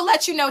 They will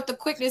let you know with the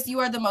quickness you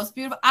are the most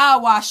beautiful.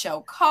 I'll wash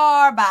your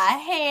car by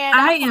hand.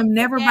 I am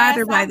never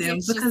bothered by them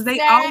because they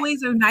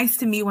always are nice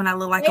to me when I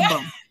look like a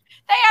bum.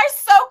 They are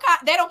so kind.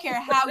 They don't care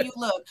how you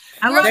look.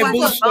 They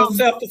boost your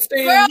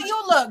self-esteem. Girl,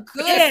 you look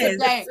good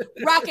today.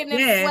 Rocking them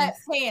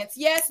sweatpants.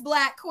 Yes,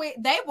 black queen.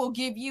 They will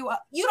give you.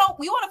 You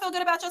want to feel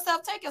good about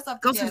yourself? Take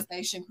yourself to the gas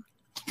station.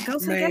 Go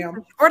to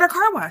the or the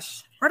car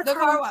wash. Or the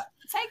car wash.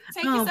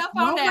 Take yourself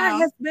on down.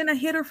 Has been a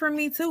hitter for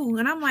me too,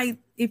 and I'm like,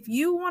 if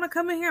you want to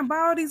come in here and buy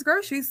all these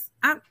groceries,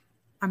 I'm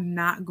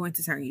not going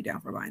to turn you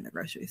down for buying the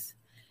groceries.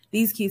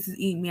 These kids is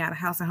eating me out of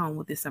house and home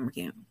with this summer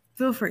camp.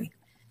 Feel free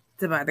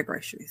to buy the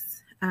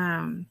groceries.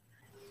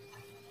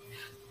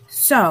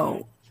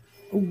 So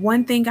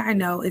one thing I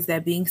know is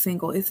that being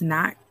single is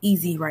not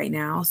easy right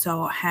now.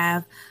 So I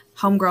have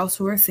homegirls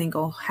who are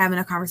single having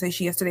a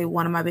conversation yesterday,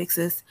 one of my big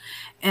sis,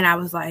 and I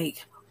was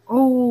like,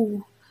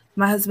 oh,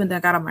 my husband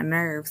that got on my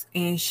nerves.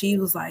 And she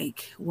was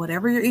like,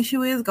 whatever your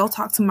issue is, go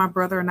talk to my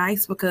brother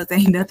nice because there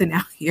ain't nothing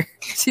out here.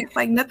 She's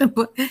like, nothing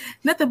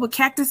but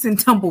cactus and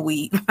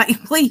tumbleweed.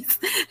 Like, please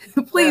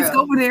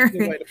go over there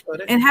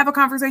and have a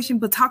conversation,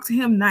 but talk to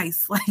him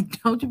nice.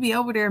 Like, don't you be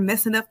over there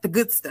messing up the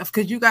good stuff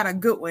because you got a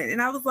good one.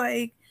 And I was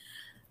like,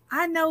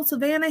 I know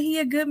Savannah, he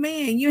a good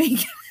man. You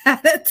ain't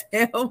gotta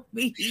tell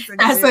me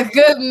That's a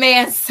good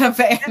man,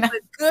 Savannah. That's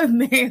a good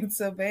man,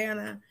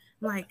 Savannah.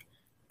 Like,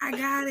 I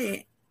got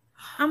it.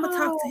 I'm gonna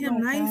talk to him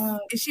nice. God.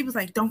 And she was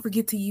like, don't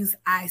forget to use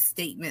I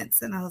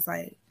statements. And I was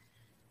like,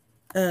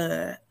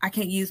 I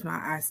can't use my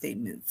I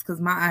statements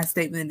because my I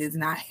statement is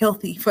not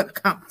healthy for the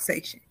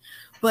conversation.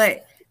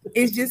 But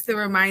it's just a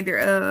reminder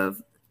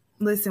of,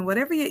 listen,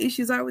 whatever your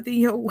issues are within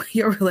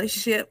your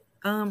relationship,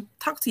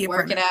 talk to your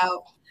partner. Work it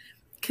out.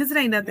 Because it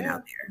ain't nothing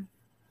out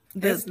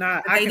there. It's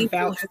not. I can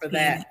vouch for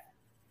that.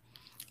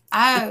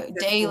 I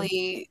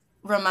daily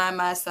remind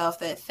myself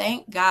that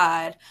thank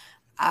God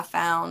I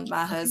found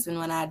my husband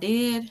when I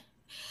did.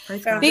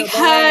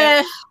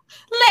 Because,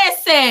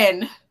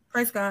 listen.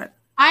 Praise God.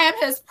 I am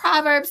his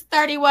Proverbs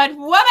 31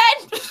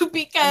 woman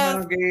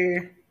because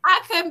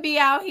I couldn't be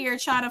out here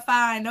trying to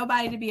find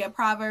nobody to be a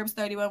Proverbs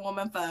 31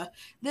 woman for.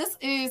 This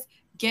is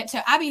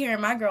I be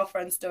hearing my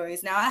girlfriend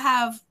stories. Now I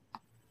have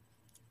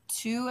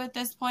 2 at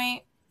this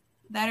point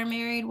that are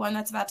married, one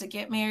that's about to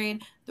get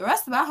married. The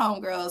rest of my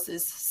homegirls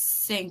is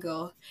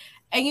single.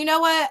 And you know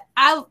what?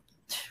 I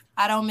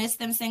don't miss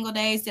them single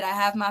days. Did I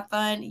have my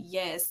fun?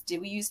 Yes.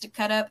 Did we used to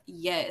cut up?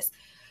 Yes.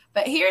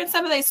 But hearing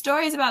some of these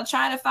stories about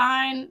trying to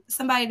find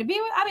somebody to be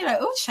with, I be like,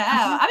 oh,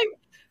 child.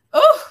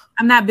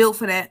 I'm not built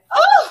for that.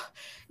 Oh,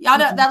 y'all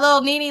know that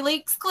little Nene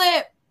Leakes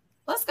clip?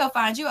 Let's go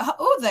find you.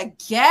 The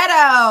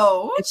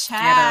ghetto. It's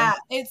child.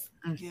 Ghetto. It's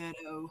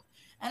ghetto.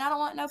 And I don't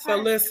want no part. So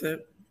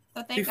listen,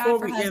 before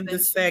we end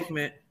this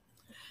segment,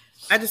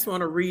 I just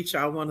want to reach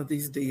out one of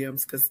these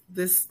DMs because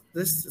this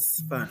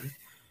is fun.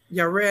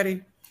 Y'all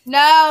ready?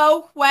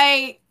 No,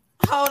 wait,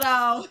 hold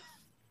on.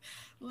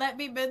 Let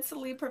me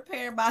mentally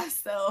prepare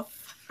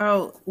myself.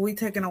 Oh, we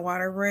taking a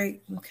water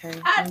break? Okay.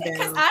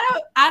 Because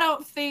I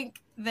don't think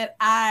that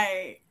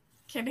I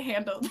can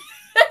handle this.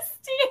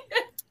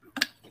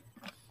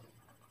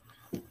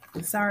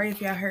 Sorry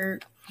if y'all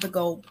heard the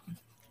gulp.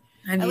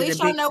 At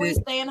least y'all know we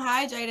staying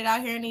hydrated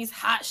out here in these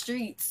hot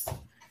streets.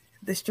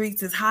 The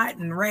streets is hot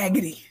and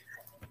raggedy.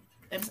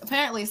 And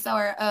apparently so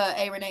are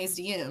A. Renee's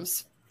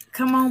DMs.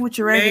 Come on with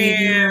your raggedy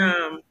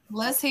DM.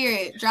 Let's hear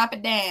it. Drop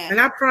it down.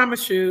 And I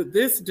promise you,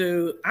 this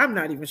dude, I'm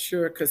not even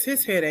sure because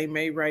his head ain't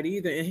made right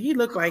either. And he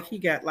looked like he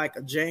got like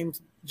a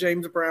James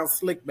Brown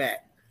slick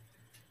back.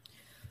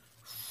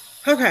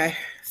 Okay.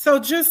 So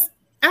just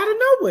out of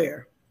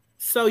nowhere.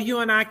 So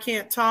you and I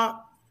can't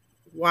talk.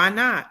 Why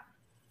not?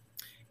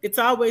 It's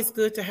always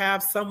good to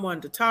have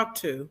someone to talk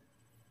to.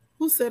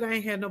 Who said I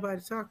ain't had nobody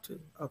to talk to?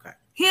 Okay.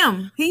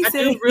 Him. He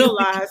said.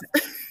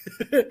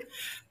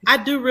 I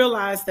do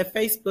realize that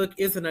Facebook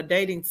isn't a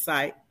dating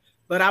site,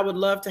 but I would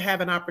love to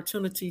have an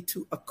opportunity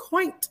to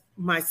acquaint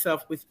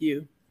myself with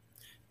you.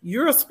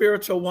 You're a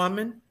spiritual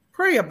woman.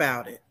 Pray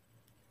about it.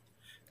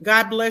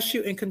 God bless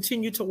you and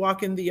continue to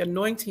walk in the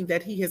anointing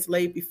that he has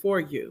laid before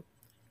you.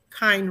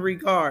 Kind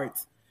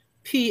regards.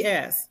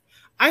 P.S.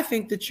 I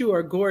think that you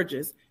are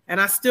gorgeous, and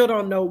I still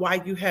don't know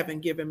why you haven't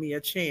given me a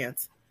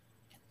chance.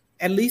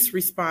 At least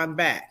respond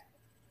back.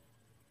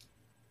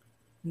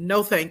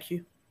 No, thank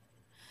you.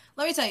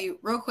 Let me tell you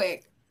real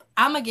quick.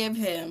 I'm going to give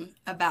him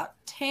about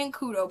 10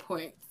 kudo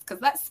points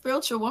because that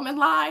spiritual woman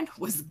line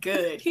was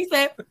good. He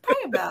said, pray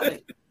about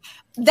it.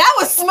 That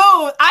was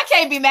smooth. I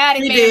can't be mad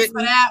at me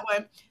for that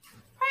one.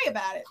 Pray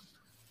about it.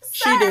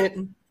 She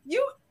didn't.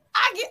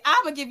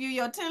 I'm gonna give you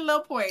your 10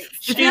 little points.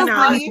 She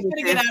not.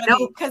 Get out of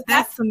me because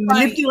that's some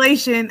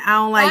manipulation. I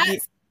don't like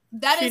it.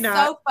 That is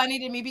so funny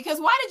to me because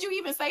why did you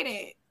even say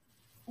that?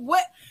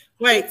 What?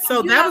 Wait,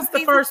 so that was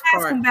the first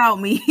part about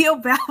me. He'll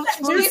vouch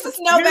for Jesus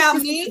know about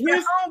me.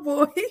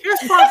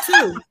 Here's part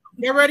 2.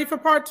 Get ready for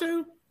part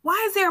 2.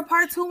 Why is there a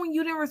part 2 when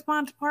you didn't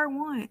respond to part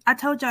 1? I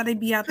told y'all they'd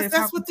be out there.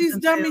 That's what these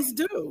dummies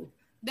do.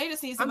 They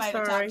just need somebody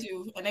to talk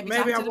to, and they be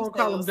maybe I won't themselves.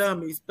 Call them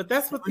dummies, but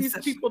that's what these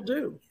people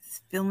do.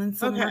 It's feeling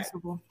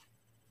submersible.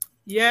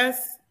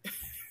 Yes.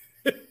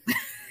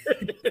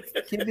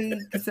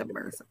 Giving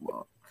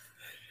submersible.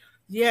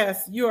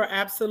 Yes, you are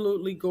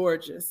absolutely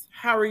gorgeous.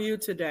 How are you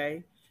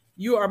today?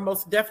 You are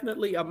most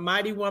definitely a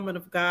mighty woman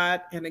of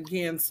God, and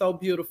again, so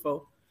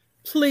beautiful.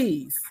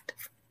 Please,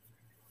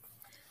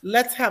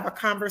 let's have a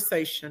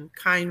conversation.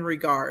 Kind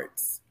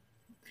regards.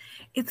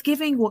 It's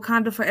giving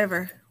Wakanda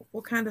forever.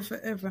 Wakanda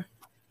forever.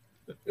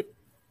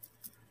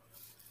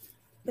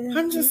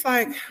 I'm just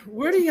like,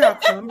 where do y'all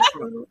come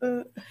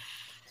from?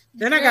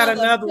 Then I got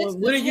another one.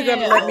 When are you going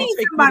to let me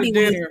take you to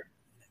dinner?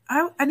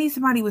 I need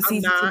somebody with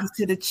season tickets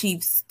to the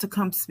Chiefs to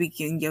come speak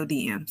in your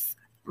DMs.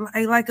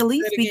 Like at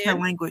least speak her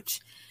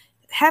language.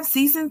 Have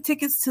season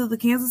tickets to the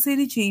Kansas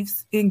City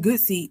Chiefs in good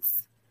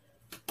seats.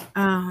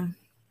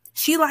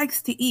 She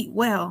likes to eat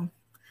well.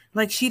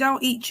 Like she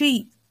don't eat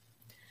cheap.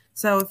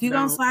 So if you're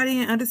going to slide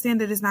in,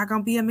 understand that it's not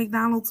going to be a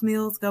McDonald's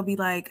meal. It's going to be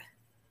like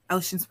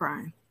Ocean's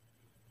Prime.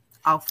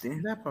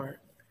 Often. That part.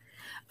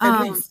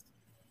 At least.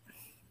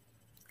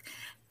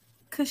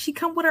 Because she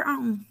come with her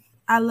own.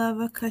 I love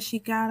her because she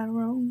got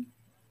her own.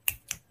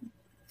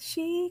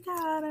 She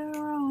got her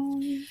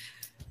own.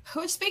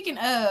 Which, speaking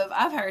of,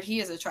 I've heard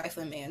he is a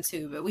trifling man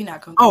too, but we're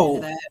not going to go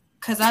into that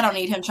because I don't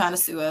need him trying to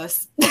sue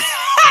us.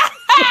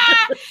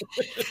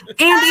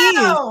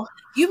 And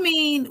you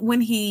mean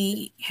when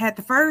he had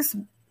the first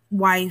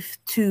wife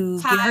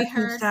to get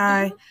her tubes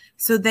tied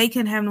so they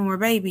can have no more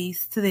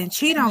babies, to then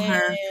cheat on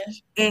her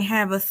and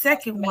have a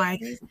second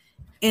wife,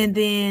 and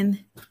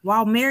then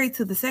while married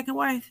to the second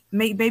wife,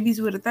 make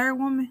babies with a third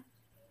woman?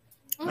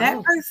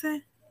 That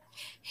person?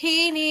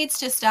 He needs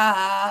to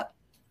stop.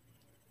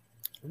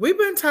 We've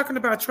been talking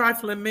about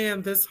trifling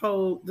men this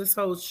whole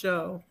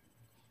show.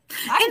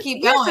 I can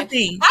keep going.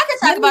 I can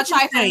talk about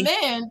trifling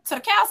men till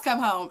the cows come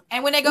home,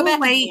 and when they go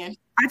back again.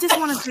 I just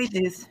want to say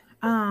this.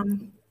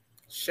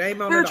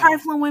 Shame on there are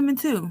trifling women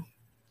too,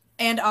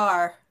 and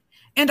are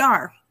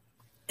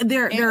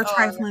they're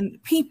trifling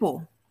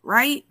people,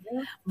 right?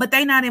 Yeah. But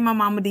they not in my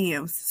mama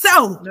DMs,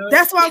 so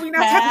that's why we're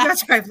not talking about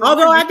trifling.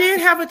 Although I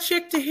did have a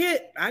chick to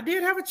hit, I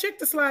did have a chick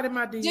to slide in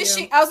my DM. Did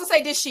she? I was gonna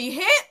say, did she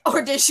hit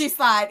or did she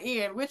slide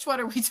in? Which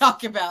one are we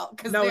talking about?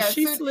 Because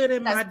she slid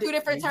in my DM. Two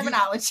different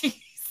terminologies.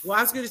 Well,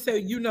 I was going to say,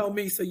 you know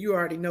me, so you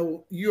already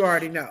know.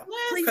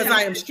 Because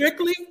I am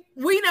strictly.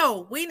 We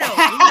know.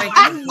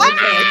 I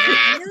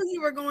knew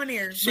you were going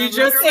there. She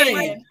just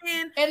saying.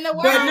 In the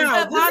words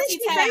of Auntie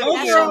Tay,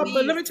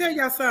 but let me tell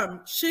y'all something.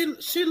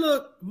 She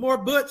looked more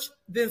butch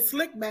than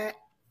Slickback.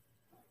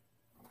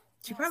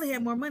 She probably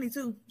had more money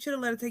too. Should have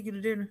let her take you to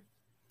dinner.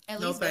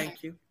 No,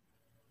 thank you.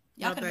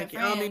 No, thank you.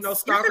 I don't need no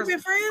stalkers.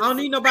 I don't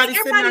need nobody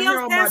sitting out here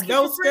on my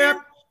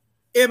doorstep.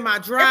 In my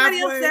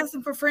driveway,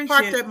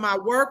 parked at my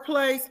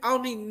workplace. I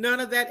don't need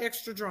none of that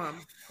extra drama.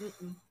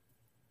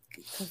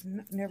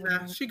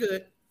 She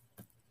good.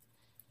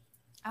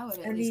 I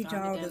need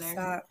y'all to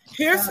stop.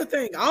 Here's the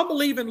thing. I don't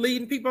believe in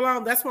leading people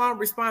on. That's why I don't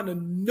respond to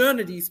none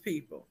of these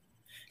people.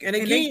 And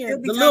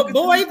again, the little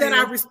boy that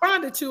I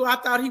responded to, I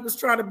thought he was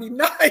trying to be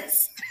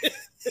nice.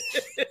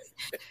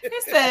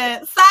 He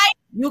said,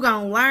 "You're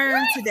gonna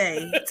learn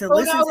today to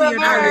listen to your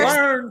daughter.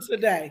 Learn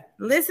today.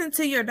 Listen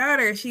to your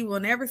daughter. She will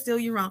never steal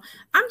you wrong."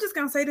 I'm just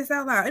gonna say this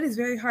out loud. It is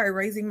very hard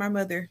raising my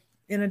mother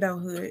in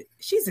adulthood.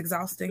 She's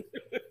exhausting.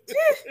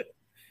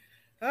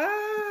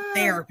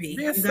 Therapy.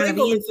 Being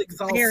single is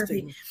exhausting.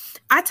 Therapy.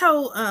 I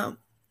told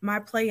my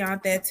play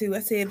aunt that too. I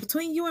said,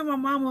 between you and my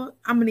mama,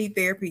 I'm gonna need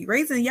therapy.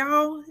 Raising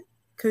y'all,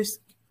 because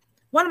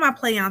one of my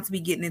play aunts be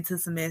getting into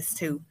some mess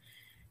too.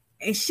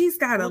 And she's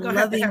got a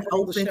loving,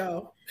 open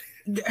show.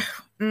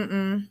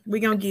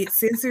 We're gonna get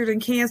censored and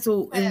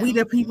canceled, and we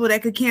the people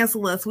that could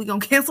cancel us. We're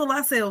gonna cancel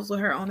ourselves with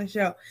her on the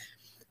show.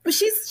 But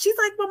she's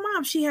like my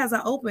mom. She has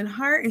an open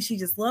heart and she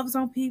just loves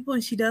on people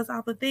and she does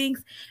all the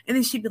things. And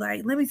then she'd be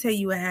like, "Let me tell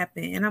you what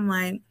happened." And I'm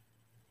like,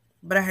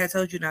 "But I had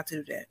told you not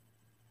to do that."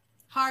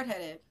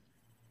 Hard-headed.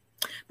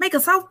 Make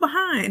us off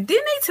behind.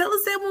 Didn't they tell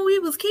us that when we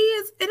was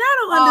kids? And I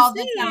don't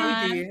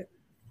understand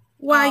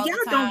why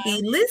y'all don't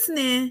be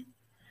listening.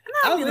 And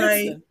I'll be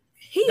like,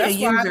 he That's a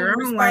user. I don't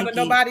respond to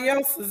nobody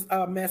else's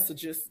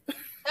messages.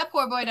 That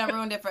poor boy done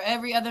ruined it for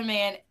every other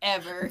man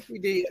ever. He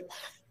did.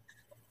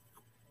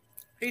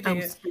 He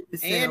did.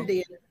 And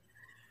did.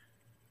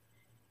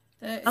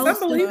 That is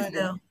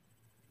unbelievable.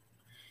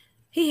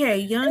 He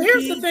had young and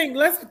here's kids the thing.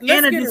 Let's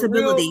and a get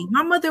disability. Real...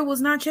 My mother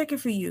was not checking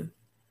for you.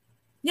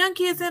 Young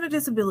kids and a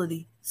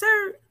disability.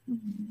 Sir,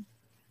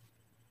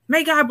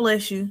 may God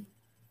bless you.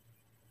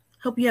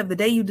 Hope you have the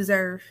day you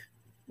deserve.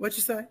 What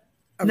you say?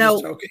 I'm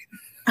just joking.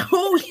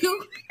 Oh,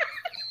 you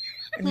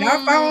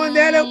not following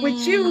that up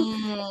with you,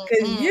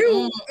 because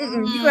you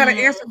got to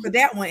answer for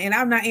that one, and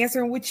I'm not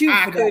answering with you.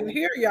 I couldn't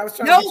hear you. I was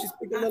trying to get you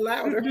speak a little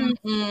louder.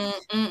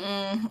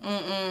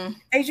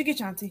 Asia, get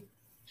your auntie.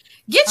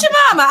 Get your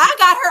mama. I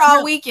got her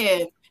all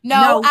weekend.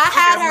 No, I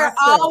had her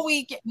all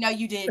weekend. No,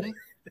 you didn't.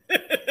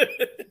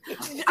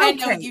 I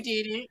know you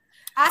didn't.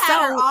 I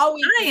had her all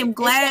weekend. I am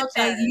glad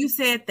that you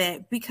said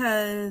that,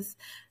 because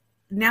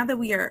now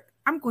that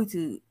I'm going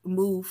to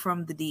move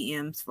from the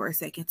DMs for a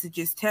second to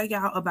just tell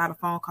y'all about a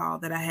phone call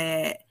that I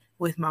had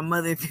with my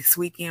mother this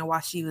weekend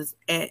while she was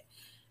at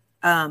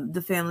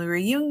the family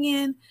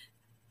reunion.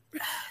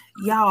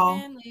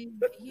 Y'all.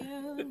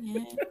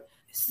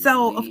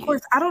 So, of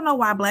course, I don't know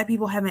why Black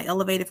people haven't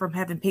elevated from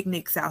having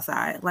picnics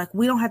outside. Like,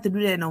 we don't have to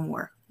do that no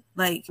more.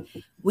 Like,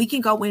 we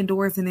can go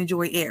indoors and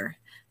enjoy air.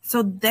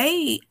 So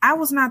I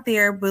was not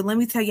there, but let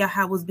me tell y'all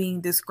how it was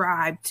being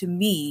described to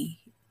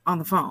me on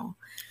the phone.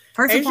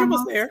 First Asia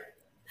was there.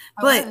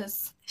 But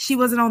she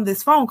wasn't on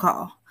this phone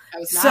call. I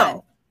was not.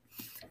 So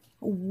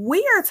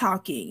we are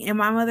talking, and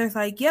my mother's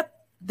like, yep,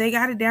 they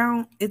got it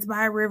down. It's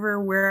by a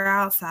river. We're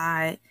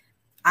outside.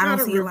 I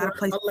don't see a lot of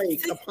places. A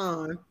lake, a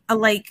pond. A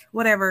lake,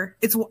 whatever.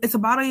 It's a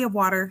body of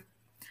water.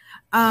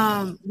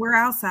 We're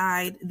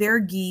outside. There are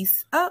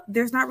geese.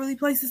 There's not really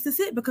places to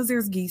sit because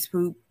there's geese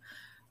poop.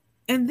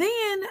 And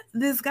then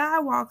this guy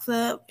walks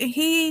up and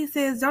he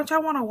says, don't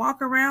y'all want to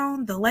walk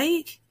around the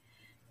lake?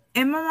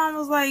 And my mom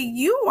was like,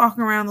 you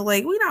walking around the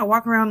lake. We're not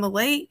walking around the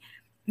lake.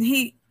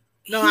 I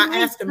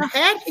asked him,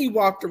 had he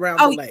walked around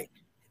the lake?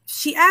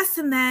 She asked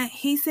him that.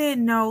 He said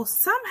no.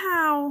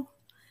 Somehow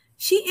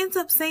she ends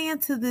up saying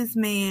to this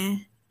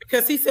man,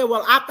 because he said,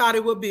 well, I thought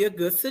it would be a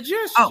good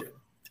suggestion. Oh,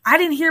 I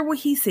didn't hear what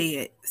he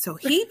said. So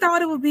he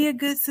thought it would be a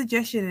good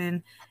suggestion.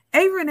 And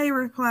Ava Renee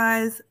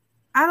replies,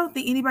 I don't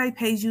think anybody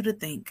pays you to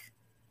think.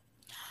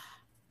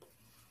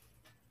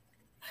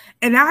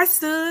 And I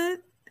stood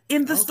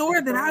in the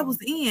store that I was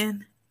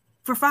in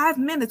for 5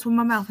 minutes with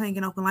my mouth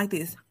hanging open like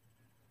this.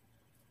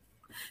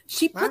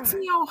 She puts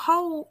me on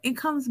hold and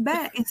comes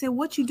back and said,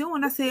 what you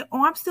doing? I said,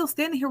 oh, I'm still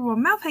standing here with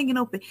my mouth hanging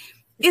open.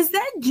 Is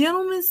that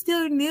gentleman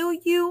still near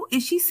you?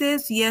 And she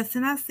says, yes.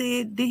 And I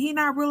said, did he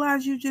not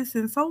realize you just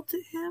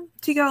insulted him?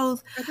 She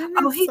goes,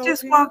 oh, he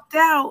just walked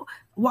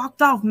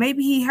off.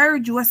 Maybe he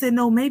heard you. I said,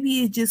 no,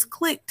 maybe it just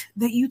clicked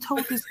that you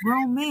told this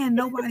grown man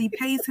nobody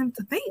pays him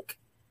to think.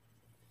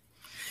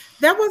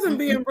 That wasn't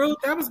being rude.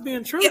 That was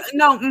being true. Yeah,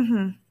 no.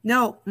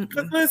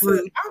 Because listen,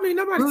 rude. I mean,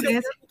 nobody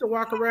said to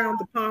walk around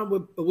the pond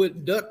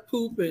with duck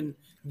poop and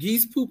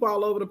geese poop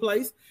all over the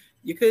place.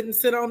 You couldn't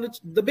sit on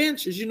the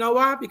benches. You know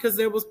why? Because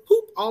there was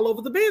poop all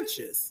over the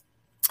benches.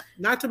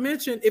 Not to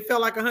mention, it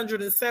felt like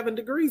 107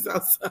 degrees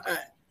outside.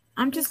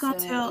 I'm just gonna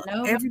tell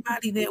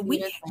everybody that we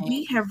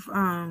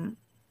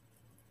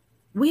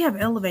have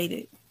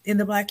elevated in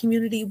the Black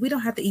community. We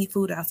don't have to eat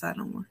food outside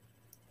no more.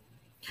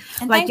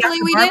 And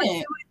thankfully we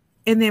didn't.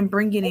 And then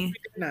bring it in. We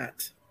did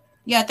not.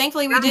 Yeah,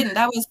 thankfully we didn't.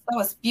 That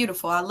was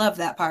beautiful. I love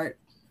that part.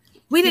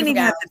 We didn't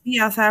even have to be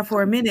outside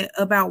for a minute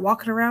about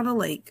walking around a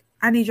lake.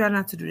 I need y'all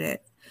not to do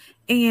that.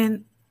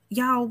 And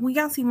y'all, when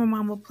y'all see my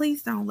mama,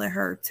 please don't let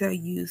her tell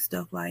you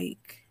stuff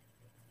like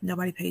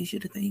nobody pays you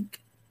to think.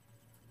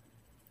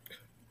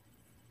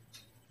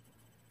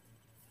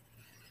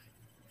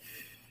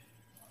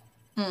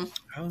 I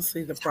don't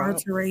see the problem. It's hard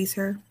to raise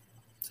her.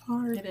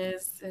 Hard. It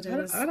is.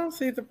 I don't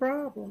see the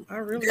problem. I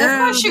really Of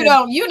course you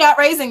don't. You're not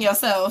raising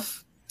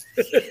yourself.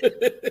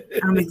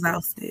 I'm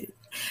exhausted.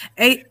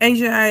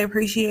 Asia, I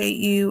appreciate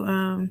you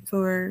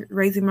for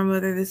raising my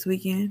mother this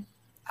weekend.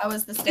 I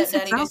was the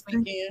stepdaddy this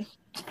weekend.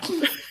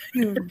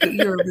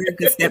 You're a very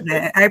good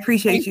stepdad. I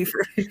appreciate you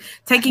for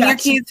taking your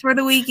kids for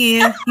the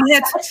weekend.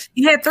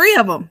 You had 3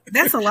 of them.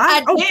 That's a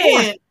lot. I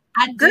did.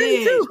 I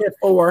did. Too.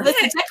 4.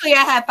 Listen, technically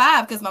I had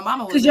 5 because my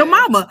mama was. Because your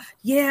mama.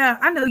 Yeah,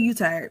 I know you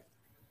tired.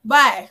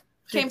 Bye.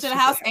 Came to the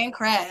house and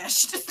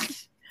crashed.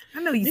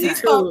 I know you tired.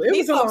 It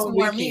was a long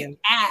weekend.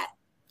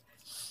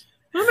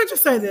 Let me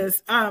just say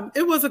this.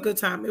 It was a good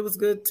time. It was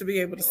good to be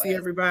able to see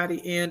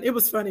everybody. And it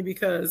was funny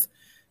because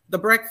the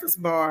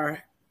breakfast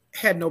bar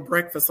had no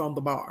breakfast on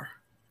the bar.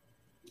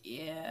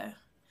 Yeah.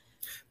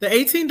 The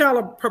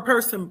 $18 per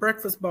person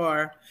breakfast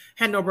bar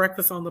had no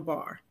breakfast on the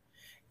bar.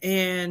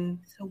 And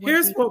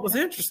here's what was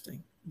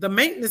interesting. The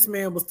maintenance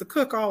man was the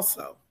cook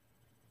also.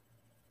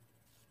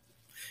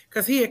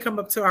 Because he had come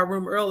up to our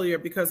room earlier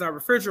because our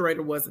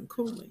refrigerator wasn't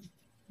cooling.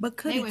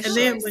 And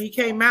then when he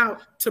came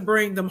out to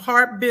bring them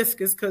hard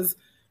biscuits, because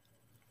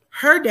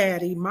her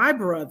daddy, my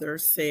brother,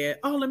 said,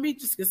 oh, let me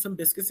just get some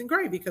biscuits and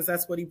gravy, because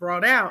that's what he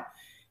brought out.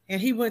 And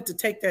he went to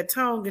take that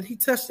tongue and he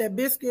touched that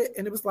biscuit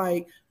and it was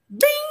like,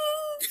 bing!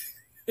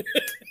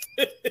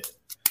 Bing!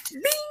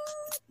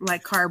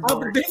 Like cardboard. All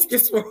the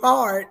biscuits were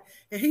hard.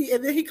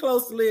 And then he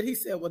closed the lid. He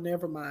said, well,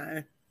 never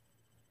mind.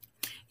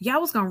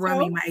 Y'all was going to run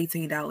me my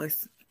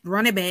 $18.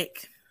 Run it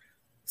back.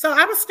 So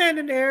I was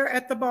standing there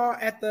at the bar,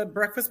 at the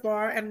breakfast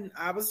bar, and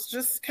I was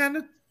just kind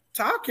of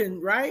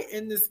talking, right?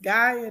 And this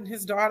guy and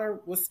his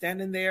daughter was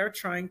standing there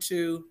trying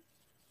to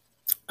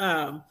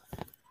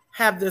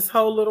have this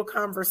whole little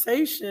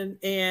conversation.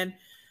 And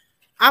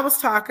I was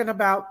talking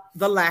about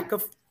the lack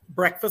of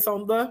breakfast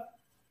on the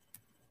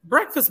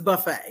breakfast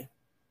buffet.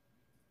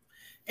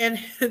 And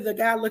the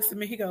guy looks at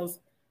me, he goes,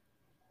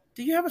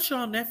 do you have a show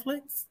on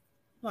Netflix?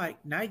 I'm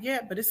like, not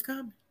yet, but it's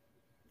coming.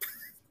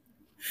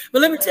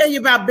 But let me tell you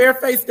about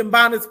Barefaced and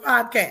Bonnets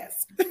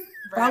podcast. Right.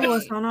 Follow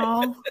us on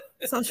all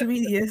social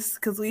medias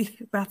because we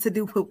about to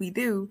do what we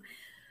do.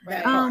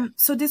 Right.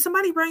 So did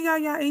somebody bring y'all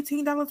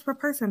 $18 per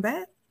person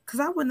back? Because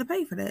I wouldn't have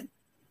paid for that.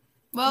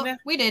 Well,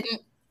 we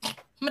didn't.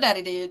 My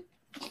daddy did.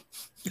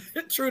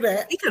 True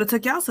that. He could have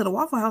took y'all to the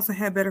Waffle House and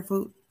had better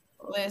food.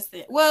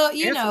 Listen, well,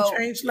 you know, some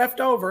change left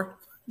over.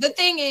 The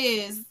thing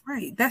is,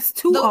 right? That's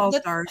two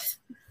all-stars.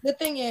 The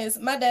thing is,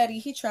 my daddy,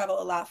 he traveled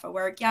a lot for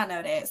work. Y'all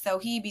know that. So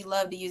he be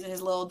loved to use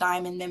his little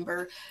diamond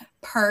member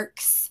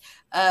perks.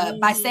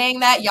 By saying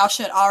that, y'all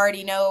should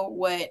already know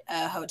what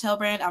hotel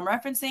brand I'm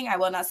referencing. I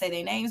will not say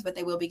their names, but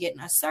they will be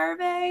getting a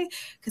survey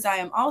because I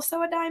am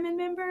also a diamond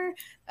member.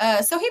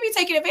 So he be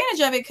taking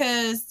advantage of it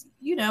because,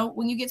 you know,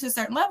 when you get to a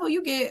certain level,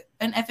 you get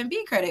an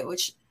F&B credit,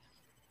 which,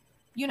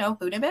 you know,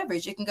 food and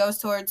beverage. It can go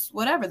towards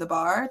whatever, the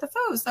bar, the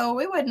food. So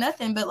it wasn't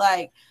nothing but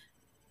like,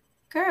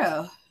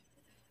 girl,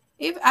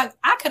 if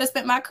I could have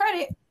spent my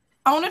credit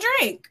on a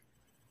drink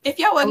if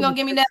y'all wasn't gonna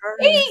give me that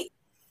to eat.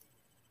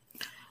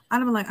 I'd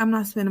be like, I'm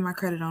not spending my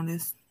credit on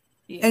this,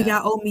 and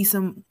y'all owe me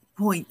some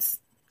points.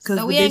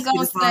 So we ain't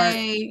gonna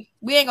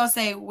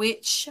say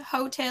which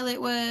hotel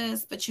it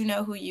was, but you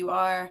know who you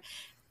are,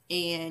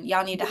 and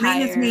y'all need to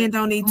hire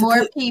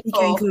more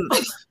people.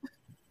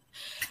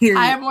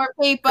 Hire more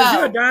people.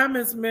 You're a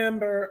Diamonds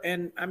member,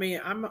 and I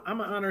mean, I'm an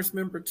honors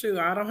member too.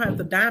 I don't have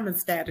the diamond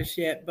status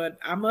yet, but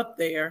I'm up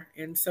there.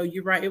 And so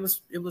you're right. It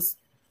was.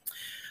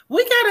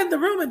 We got in the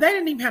room, and they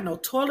didn't even have no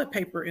toilet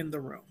paper in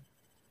the room.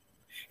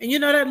 And you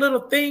know that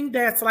little thing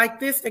that's like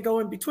this that go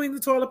in between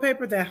the toilet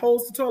paper that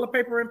holds the toilet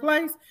paper in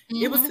place?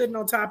 Mm-hmm. It was sitting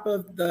on top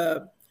of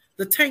the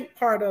tank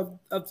part of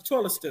the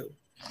toilet stool.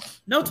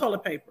 No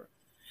toilet paper.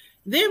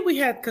 Then we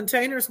had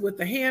containers with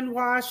the hand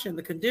wash and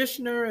the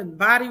conditioner and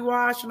body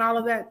wash and all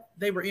of that.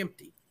 They were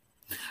empty.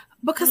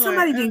 Because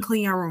somebody didn't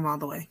clean your room all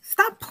the way.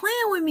 Stop playing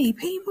with me,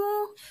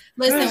 people.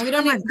 Listen, we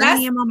don't need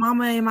Granny and my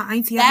mama and my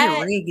auntie out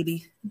here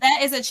raggedy. That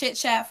is a chit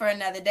chat for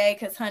another day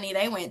because, honey,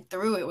 they went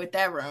through it with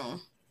that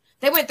room.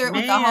 They went through it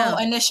with the whole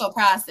initial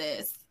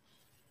process.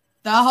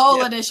 The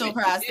whole initial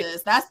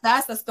process.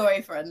 That's the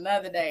story for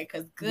another day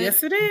because good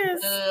yes, it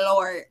is.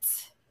 Lord.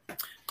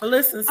 Well,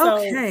 listen,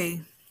 so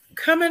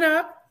coming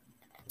up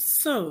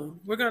soon,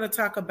 we're going to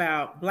talk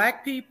about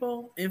Black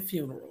people and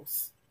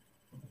funerals.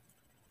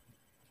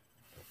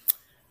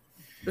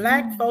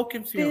 Black folk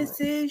and funerals. This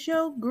is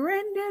your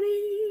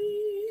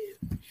granddaddy.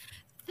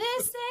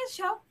 This is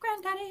your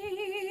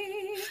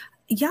granddaddy.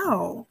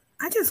 Yo,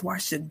 I just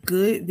watched a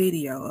good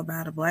video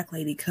about a Black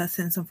lady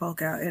cussing some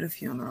folk out at a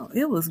funeral.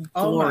 It was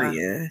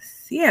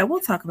glorious. Yeah, we'll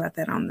talk about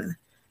that on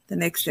the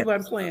next episode. She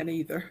wasn't playing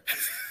either.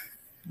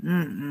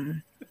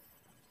 I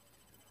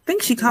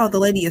think she called the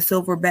lady a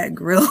silverback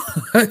gorilla,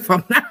 if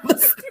I'm not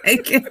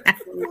mistaken.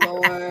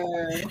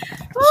 Lord.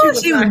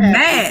 She was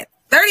mad.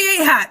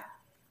 38 hot.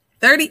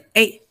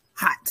 38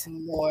 hot.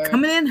 Lord.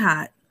 Coming in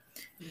hot.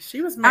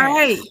 She was mad. All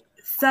right.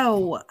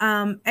 So,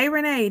 hey,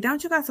 Renee,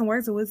 don't you got some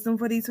words of wisdom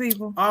for these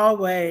people?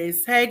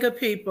 Always. Hey, good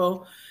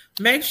people.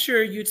 Make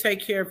sure you take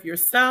care of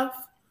yourself.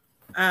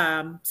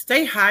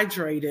 Stay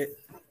hydrated.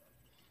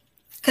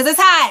 Because it's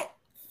hot.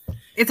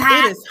 It's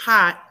hot. It is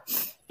hot.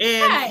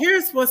 And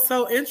here's what's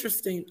so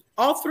interesting.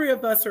 All three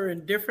of us are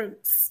in different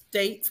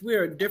states.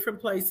 We're in different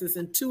places,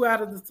 and 2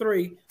 out of the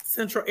 3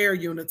 central air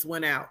units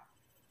went out.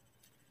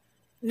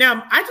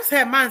 Now, I just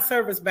had mine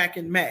serviced back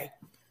in May,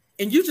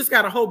 and you just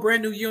got a whole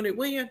brand new unit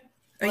when?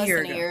 A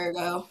year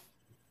ago.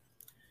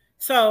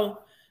 So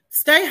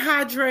stay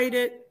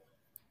hydrated.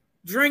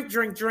 Drink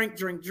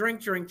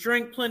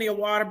plenty of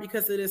water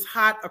because it is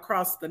hot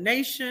across the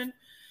nation.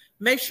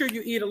 Make sure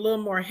you eat a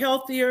little more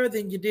healthier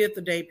than you did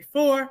the day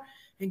before.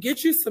 And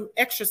get you some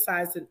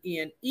exercising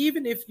in,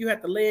 even if you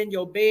have to lay in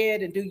your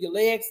bed and do your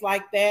legs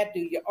like that, do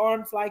your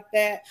arms like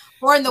that.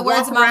 Or in the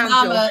words of my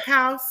mama,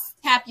 house,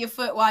 tap your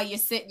foot while you're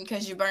sitting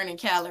because you're burning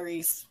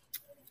calories.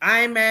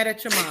 I ain't mad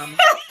at your mama.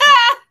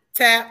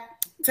 Tap.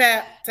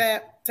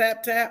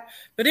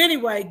 But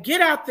anyway,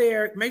 get out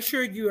there. Make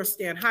sure you are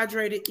staying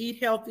hydrated,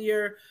 eat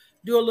healthier,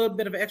 do a little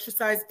bit of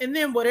exercise. And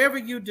then whatever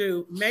you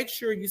do, make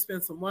sure you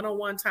spend some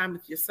one-on-one time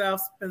with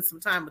yourself, spend some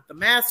time with the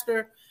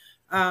master.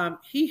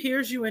 He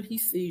hears you and he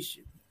sees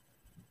you.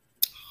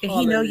 And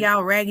he know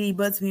y'all raggedy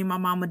butts me and my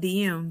mama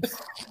DMs.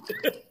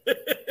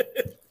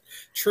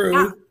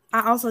 True.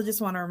 I also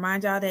just want to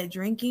remind y'all that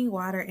drinking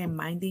water and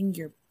minding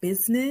your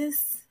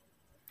business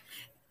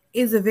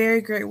is a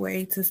very great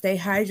way to stay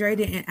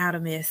hydrated and out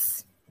of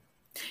mess.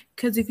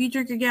 Because if you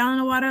drink a gallon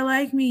of water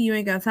like me, you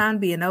ain't got time to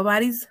be in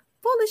nobody's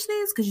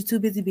foolishness because you're too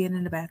busy being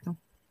in the bathroom.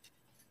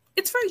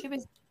 It's free.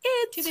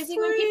 It's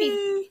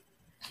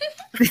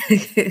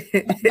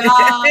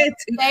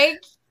free.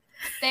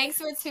 Thanks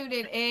for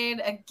tuning in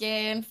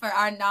again for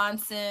our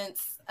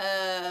nonsense.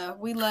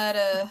 We let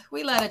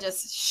her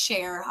just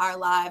share our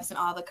lives and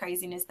all the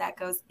craziness that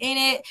goes in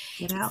it,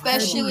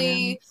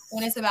 especially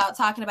when it's about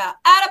talking about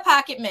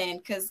out-of-pocket men,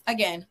 because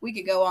again, we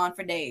could go on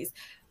for days.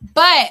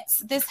 But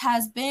this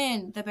has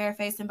been the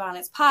Barefaced and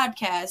Bonnets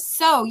podcast,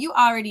 so you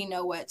already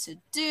know what to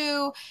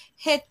do.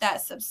 Hit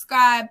that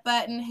subscribe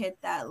button, hit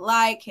that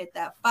like, hit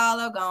that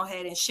follow. Go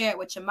ahead and share it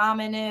with your mom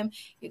and them,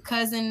 your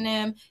cousin and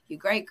them, your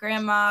great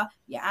grandma,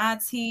 your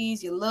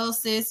aunties, your little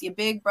sis, your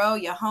big bro,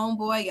 your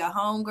homeboy, your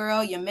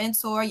homegirl, your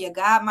mentor, your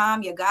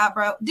godmom, your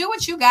godbro. Do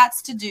what you got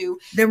to do.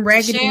 Them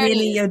raggedy men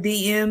in your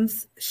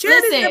DMs. Share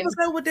this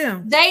episode with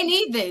them. They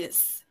need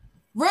this.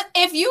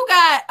 If you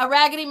got a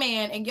raggedy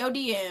man in your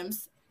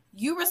DMs,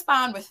 you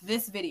respond with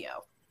this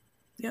video.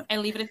 Yep.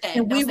 And leave it at that.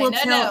 And we will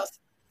tell else.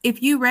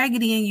 If you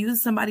raggedy and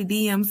use somebody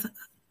DMs,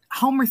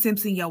 Homer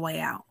Simpson your way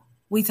out.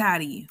 We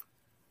tired of you.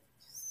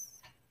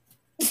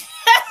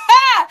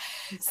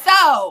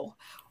 So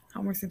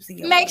Homer Simpson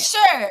your make way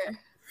sure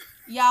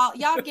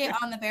y'all get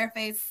on the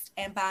Barefaced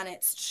and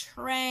Bonnets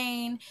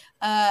train.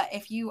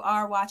 If you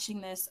are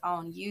watching this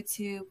on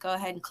YouTube, go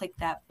ahead and click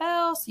that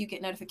bell so you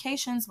get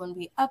notifications when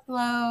we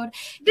upload.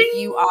 Ding!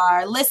 If you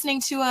are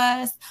listening to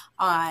us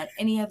on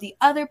any of the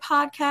other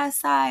podcast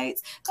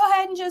sites, go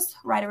ahead and just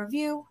write a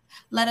review.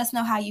 Let us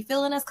know how you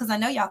feeling us, because I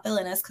know y'all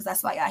feeling us, because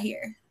that's why y'all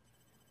here.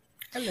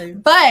 Hello.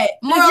 But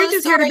if you're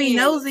just here to be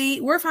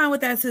nosy, we're fine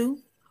with that too.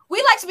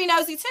 We like to be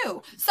nosy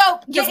too. So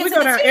because we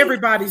go down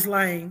everybody's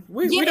lane.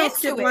 We don't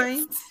skip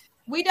lanes.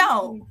 We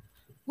don't.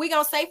 We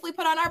gonna safely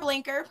put on our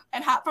blinker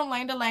and hop from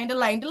lane to lane to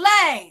lane to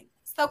lane.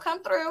 So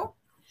come through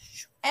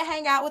and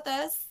hang out with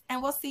us,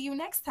 and we'll see you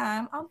next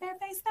time on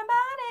Barefaced and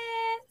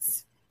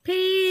Bonnets.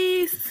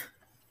 Peace.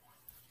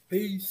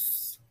 Peace.